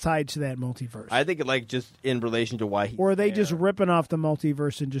it is tied to that multiverse? I think it like just in relation to why he. Or are they just ripping off the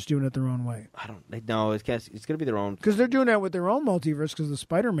multiverse and just doing it their own way? I don't know. It's going to be their own. Because they're doing that with their own multiverse because the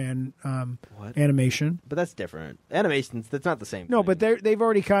Spider-Man What? animation. But that's different. Animations. That's not the same. No, thing. but they've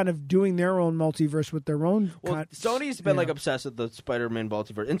already kind of doing their own multiverse with their own. Well, Sony's been like obsessed with the Spider-Man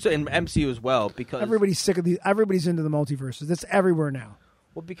multiverse, and so in MCU as well because everybody's sick of these. Everybody's into the multiverses. That's everywhere now.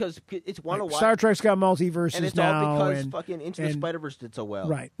 Well, because it's one of why, Star Trek's got multiverses and it's now, all because and, fucking Into the Spider-Verse did so well.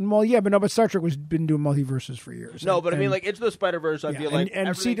 right. Well, yeah, but Star Trek was been doing multiverses for years. No, but I mean, And- like Into the Spider-Verse, I yeah, feel like and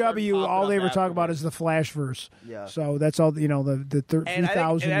everything CW, started all they popping were up talking about afterwards. is the Flashverse. Yeah. So that's all the 3,000 and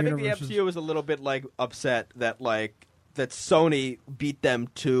I think universes. the MCU was a little bit like upset that that Sony beat them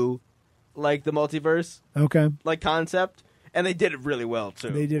to like the multiverse Okay, like concept, and they did it really well too.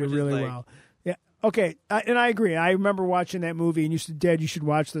 they did it which is, really like- well. Yeah. Okay, and I agree. I remember watching that movie, and you said, "Dad, you should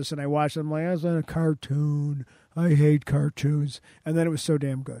watch this." And I watched it. I'm like, "I was on a cartoon. I hate cartoons." And then it was so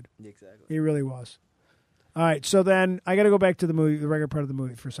damn good. Exactly. It really was. All right, so then I got to go back to the movie, the regular part of the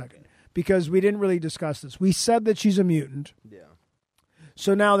movie for a second, because we didn't really discuss this. We said that she's a mutant. Yeah.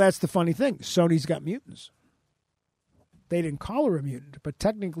 So now that's the funny thing. Sony's got mutants. They didn't call her a mutant, but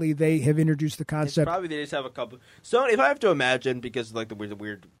technically they have introduced the It's concept. probably they just have a couple. So if I have to imagine, because of, like the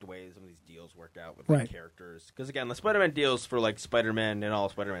weird way some of these deals worked out with like, Right. characters, because again, the Spider-Man deals for like Spider-Man and all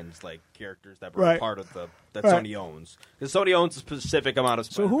Spider-Man's like characters that were Right. part of that Right. Sony owns, because Sony owns a specific amount of.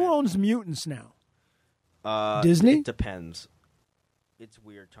 So Spider-Man. who owns mutants now? Disney? Disney? It depends. It's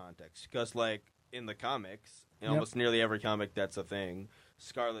weird context because, like in the comics, in Yep. almost nearly every comic that's a thing,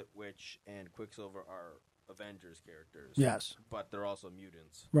 Scarlet Witch and Quicksilver are Avengers characters. Yes. but they're also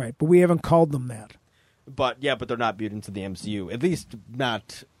mutants. Right, but we haven't called them that. but they're not mutants in the MCU. At least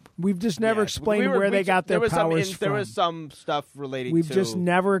not. We've just never explained where they got their powers from. There was some stuff related We've to... just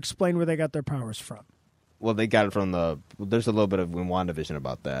never explained where they got their powers from. Well, they got it from the... There's a little bit of WandaVision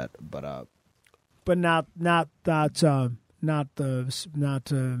about that, but not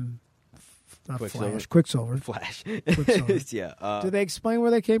Quicksilver. Flash. Quicksilver. Yeah. Did they explain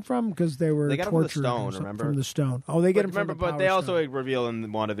where they came from? Because they were got tortured. From the stone, remember? From the stone. Oh, they get them from the but Power they also Stone. reveal in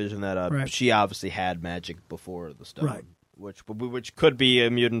WandaVision that Right. she obviously had magic before the stone. Right. Which could be a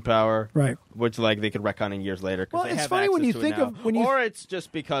mutant power, Right. Which like they could retcon in years later. Well, they it's have funny when access you to it think now. of- when you- or it's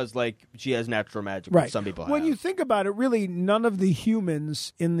just because like she has natural magic. Right. Which some people when have. you think about it, really, none of the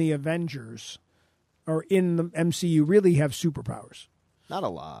humans in the Avengers or in the MCU really have superpowers. Not a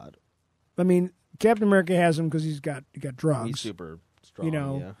lot. I mean, Captain America has them because he's got drugs. He's super strong. You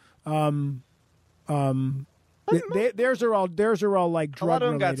know, yeah. Theirs are all like A drug lot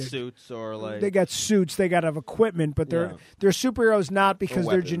of them related. got suits or like They got suits. They got to have equipment, but they're superheroes not because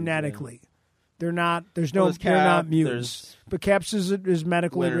they're weapons, genetically. They're not. There's Well, no. there's They're Cap, not mutants. there's But Caps is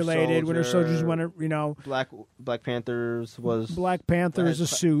medically Winter related. Winter Soldier's Soldier. one. Black Panthers was Black Panther is a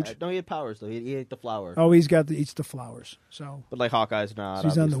suit. No, he had powers though. He ate the flower. Oh, he's got eats the flowers. So But like Hawkeye's not. So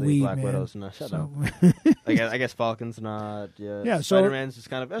he's on the obviously. weed, Black man. Widow's not. Shut so, up. I guess Falcon's not. Yeah. Yeah, so- Spider-Man's just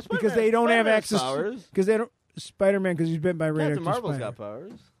kind of because they don't have Spider-Man's access. powers. Because they don't. Spider-Man because he's bitten by a Captain radioactive Marvel's spider. got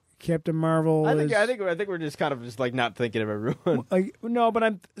powers. Captain Marvel. I think is, we're just kind of just like not thinking of everyone. no, but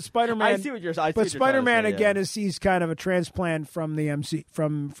I'm Spider-Man. I see what you're. I see But what you're trying to Spider-Man say, again yeah. is he's kind of a transplant from the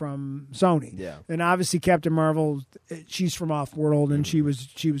from Sony. Yeah. And obviously Captain Marvel, she's from Off-World, and she was.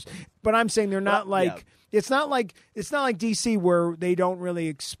 But I'm saying they're not like. yeah. It's not like DC where they don't really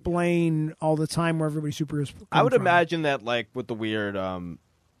explain all the time where everybody's superheroes. I would come from. imagine that like with the weird,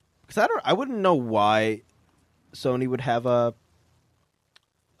 because I wouldn't know why Sony would have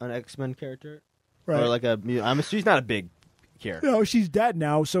an X-Men character Right. or like she's not a big character. No, she's dead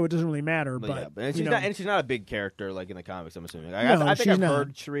now, so it doesn't really matter. But and you she's not a big character like in the comics. I'm assuming. No, I think she's I've not.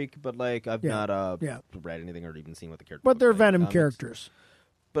 heard Shriek, but like I've Yeah, not yeah. read anything or even seen what the character. But they're looks like in Venom comics. characters.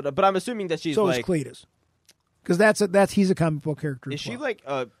 But I'm assuming that she's So like. is Cletus. Because he's a comic book character. Is as she well. like?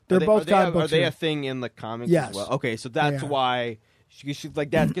 They're both comic Are books they here. a thing in the comics? Yes. As well? Okay, so that's They are. why she's like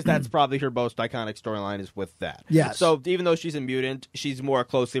that because that's probably her most iconic storyline is with that. Yes. So even though she's a mutant, she's more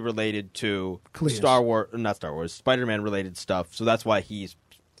closely related to Cletus. not Star Wars, Spider-Man related stuff. So that's why he's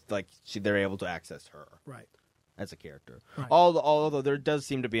like they're able to access her Right. as a character. Right. Although there does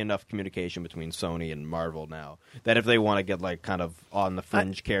seem to be enough communication between Sony and Marvel now that if they want to get like kind of on the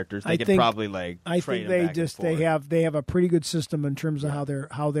fringe characters, they I could think- probably like. I trade think them they back just and forth. they have a pretty good system in terms of how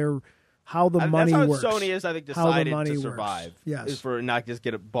the money that's how works. Sony is, I think, How the decided money to works. survive. Yes. Is for not just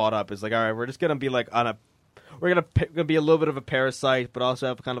get it bought up. It's like, all right, we're just gonna be like we're gonna be a little bit of a parasite, but also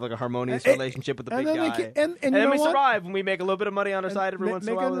have kind of like a harmonious relationship with the and big then guy. they can- and you then know we what? survive when we make a little bit of money on our side every ma- once in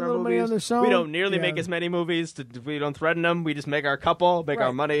a make while a with our little money movies. on their We own. don't nearly Yeah. make as many movies. We don't threaten them. We just make our couple, make our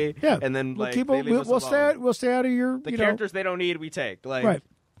Right. money, Yeah. and then we'll like keep they leave us we'll alone. stay out of your The you characters they don't need, we take. Like, right.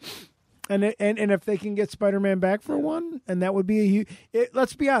 And if they can get Spider-Man back for one, and that would be a huge.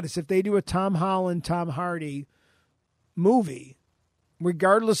 Let's be honest, if they do a Tom Holland, Tom Hardy movie,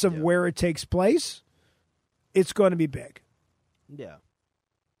 regardless of where it takes place, it's going to be big yeah.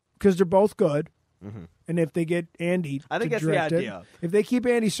 because they're both good. Mhm. And if they get Andy, I think to that's the direct it, idea. if they keep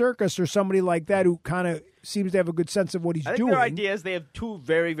Andy Serkis or somebody like that who kind of seems to have a good sense of what he's I think doing, their idea is they have two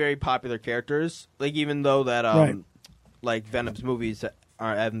very, very popular characters. Like even though that Right. like Venom's movies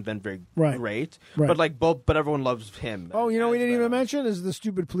haven't been very Right. great, Right. but like but everyone loves him. Oh, you know, we as didn't even Venom. mention is the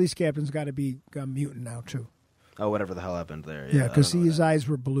stupid police captain's got to be a mutant now too. Oh, whatever the hell happened there. Yeah, I because don't know his that. eyes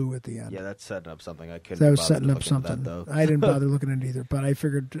were blue at the end. Yeah, that's setting up something. I couldn't. That was bother setting to up look into something. that, though. I didn't bother looking at it either, but I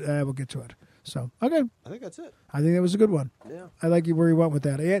figured we'll get to it. So okay, I think that's it. I think that was a good one. Yeah. I like where you went with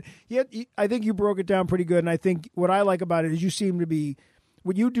that. I think you broke it down pretty good, and I think what I like about it is you seem to be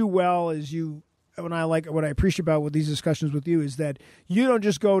what you do well is what I appreciate about with these discussions with you is that you don't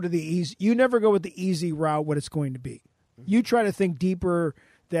just go to the easy. You never go with the easy route. What it's going to be. You try to think deeper.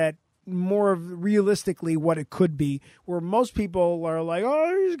 That more of realistically what it could be, where most people are like,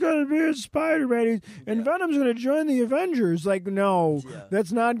 oh, he's going to be a Spider-Man and Venom's going to join the Avengers. Like, no,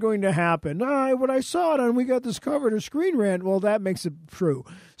 that's not going to happen. When I saw it on We Got This Covered or Screen Rant, well, that makes it true.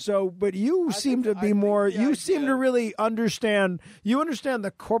 So, but you seem to be more, you seem to really understand, you understand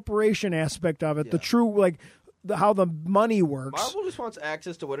the corporation aspect of it, the true, like, how the money works. Marvel just wants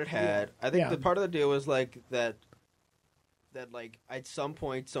access to what it had. I think the part of the deal was like that like at some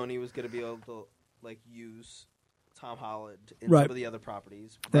point Sony was going to be able to like use Tom Holland in Right. some of the other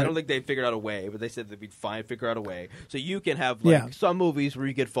properties. Right. I don't think they figured out a way, but they said they'd be fine, figure out a way. So you can have like some movies where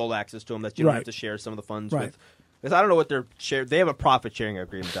you get full access to them that you don't have to share some of the funds with. Because I don't know what their share. They have a profit sharing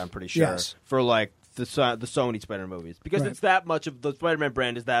agreement, I'm pretty sure, for like the Sony Spider-Man movies, because it's that much of the Spider-Man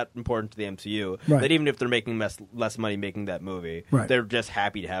brand is that important to the MCU that even if they're making less money making that movie, they're just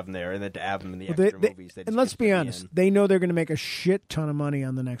happy to have them there, and then to have them in the extra movies. And let's be honest, they know they're going to make a shit ton of money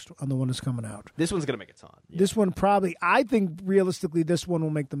on the one that's coming out. This one's going to make a ton. Yeah. This one probably, I think realistically, this one will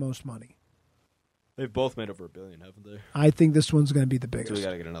make the most money. They've both made over $1 billion, haven't they? I think this one's going to be the biggest. So we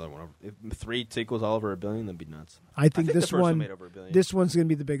got to get another one. If 3 sequels all over $1 billion, that'd be nuts. I think this the first one made over $1 billion. This one's going to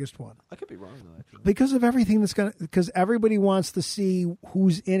be the biggest one. I could be wrong though, actually. Because of everything because everybody wants to see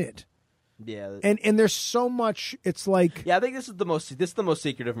who's in it. Yeah. And there's so much. It's like I think this is the most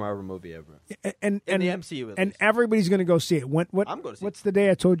secretive Marvel movie ever. And in the MCU, and everybody's going to go see it. I'm going to see what's the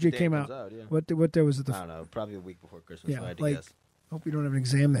day I told you it came out? Yeah. What day was it? I don't know. Probably a week before Christmas. Yeah, if I had to like guess. hope you don't have an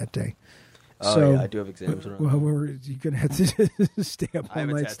exam that day. Oh, so, yeah, I do have exams around. Well, you're gonna have to stay up all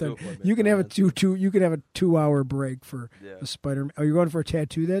night stuff. You can have a You can have a 2-hour break for the Spider-Man. Oh, you're going for a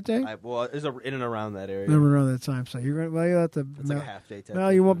tattoo that day? It's in and around that area. Around that time, so you're going. Well, you have to. It's like a half-day tattoo.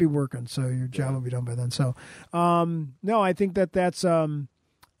 Well, you won't be working, so your job will be done by then. So, no, I think that's. And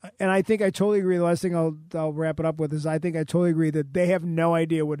I think I totally agree. The last thing I'll wrap it up with is I think I totally agree that they have no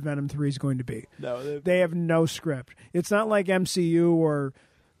idea what Venom 3 is going to be. No, they have no script. It's not like MCU or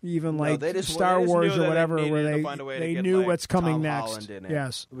even like Star Wars or whatever, where they knew what's coming next.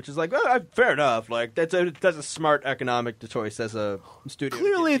 Yes, which is like fair enough. Like that's a smart economic choice as a studio.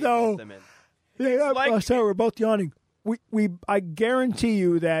 Clearly, though, sorry, we're both yawning. I guarantee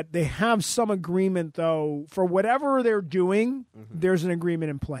you that they have some agreement, though, for whatever they're doing. There's an agreement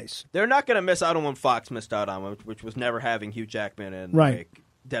in place. They're not going to miss out on what Fox missed out on, which was never having Hugh Jackman and like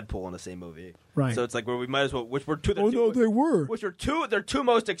Deadpool in the same movie. Right. So it's like where we might as well, which were two. They were. Which are their two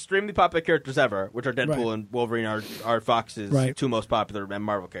most extremely popular characters ever, which are Deadpool and Wolverine are Fox's two most popular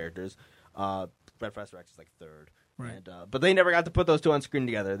Marvel characters. Brett Foster is like third. Right. And, but they never got to put those two on screen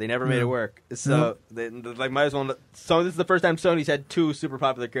together. They never made it work. So they might as well. So this is the first time Sony's had two super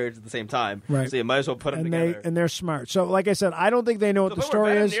popular characters at the same time. Right. So you might as well put them together. And they're smart. So like I said, I don't think they know what the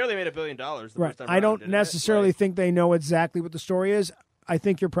story is. Nearly made $1 billion. Right. I don't necessarily think they know exactly what the story is. I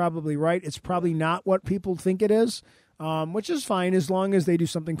think you're probably right. It's probably not what people think it is. Which is fine as long as they do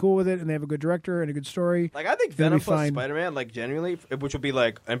something cool with it and they have a good director and a good story. Like I think Venom plus Spider-Man, like genuinely, which would be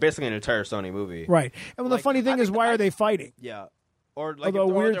like, and basically an entire Sony movie, right? And the funny thing is, why are they fighting? Yeah, or like a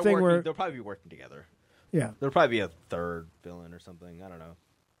weird thing where they'll probably be working together. Yeah, there'll probably be a third villain or something. I don't know.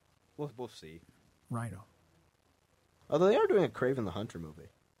 We'll see. Rhino. Although they are doing a Kraven the Hunter movie,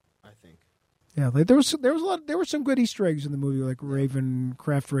 I think. Yeah, like there was a lot. There were some good Easter eggs in the movie, like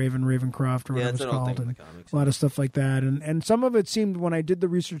Ravencroft, or whatever it's called, and a lot of stuff like that. And some of it seemed, when I did the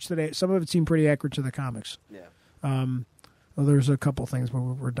research today, some of it seemed pretty accurate to the comics. Yeah. Well, there's a couple things where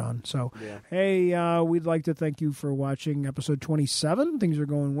we're done. So, hey, we'd like to thank you for watching episode 27. Things are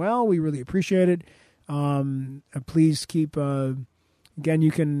going well. We really appreciate it. Please keep. Again,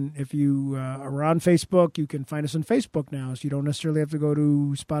 you can, if you are on Facebook, you can find us on Facebook now. So you don't necessarily have to go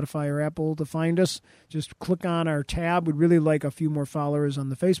to Spotify or Apple to find us. Just click on our tab. We'd really like a few more followers on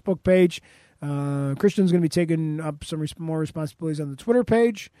the Facebook page. Christian's going to be taking up some more responsibilities on the Twitter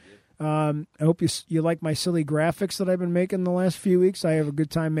page. I hope you like my silly graphics that I've been making the last few weeks. I have a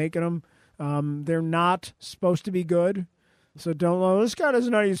good time making them. They're not supposed to be good, so don't. This guy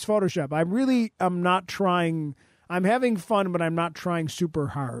doesn't know how to use Photoshop. I'm not trying. I'm having fun, but I'm not trying super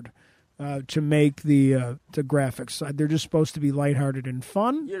hard to make the graphics. They're just supposed to be lighthearted and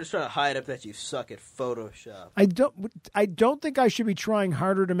fun. You're just trying to hide up that you suck at Photoshop. I don't think I should be trying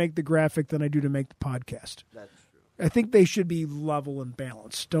harder to make the graphic than I do to make the podcast. That's true. I think they should be level and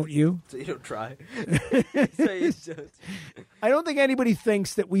balanced, don't you? So you don't try. I don't think anybody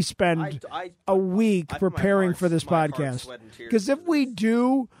thinks that we spend a week preparing for this podcast. Because if we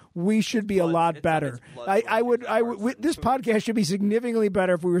do, we should be a lot better. This podcast should be significantly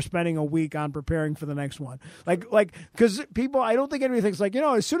better if we were spending a week on preparing for the next one. Because people, I don't think anybody thinks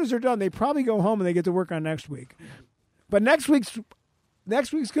as soon as they're done, they probably go home and they get to work on next week. But next week's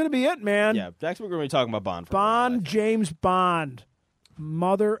going to be it, man. Yeah, next week we're going to be talking about Bond. James Bond.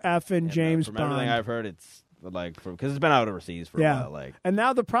 Mother effing James Bond. From everything I've heard, it's because it's been out overseas for a while. And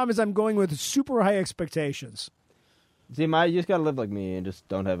now the problem is I'm going with super high expectations. See, you just got to live like me and just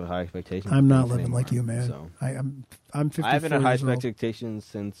don't have a high expectation. I'm not living like you, man. So. I'm 54 I haven't had high years old. expectations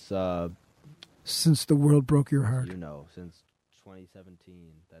since the world broke your heart. Since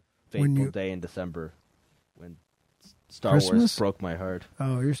 2017, that fateful day in December when Star Christmas? Wars broke my heart.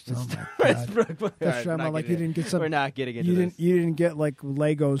 Oh, you're still. Oh my It's God. broke my That's heart. right, We're not like getting you didn't get some. We're not getting into You this. didn't get like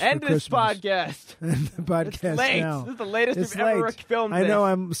Legos End for this Christmas. podcast. End the podcast It's late. now. This is the latest It's we've ever late. filmed. I know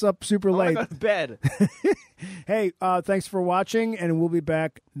this. I'm up super I wanna late. go to bed. Hey, thanks for watching, and we'll be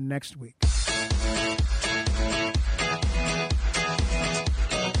back next week.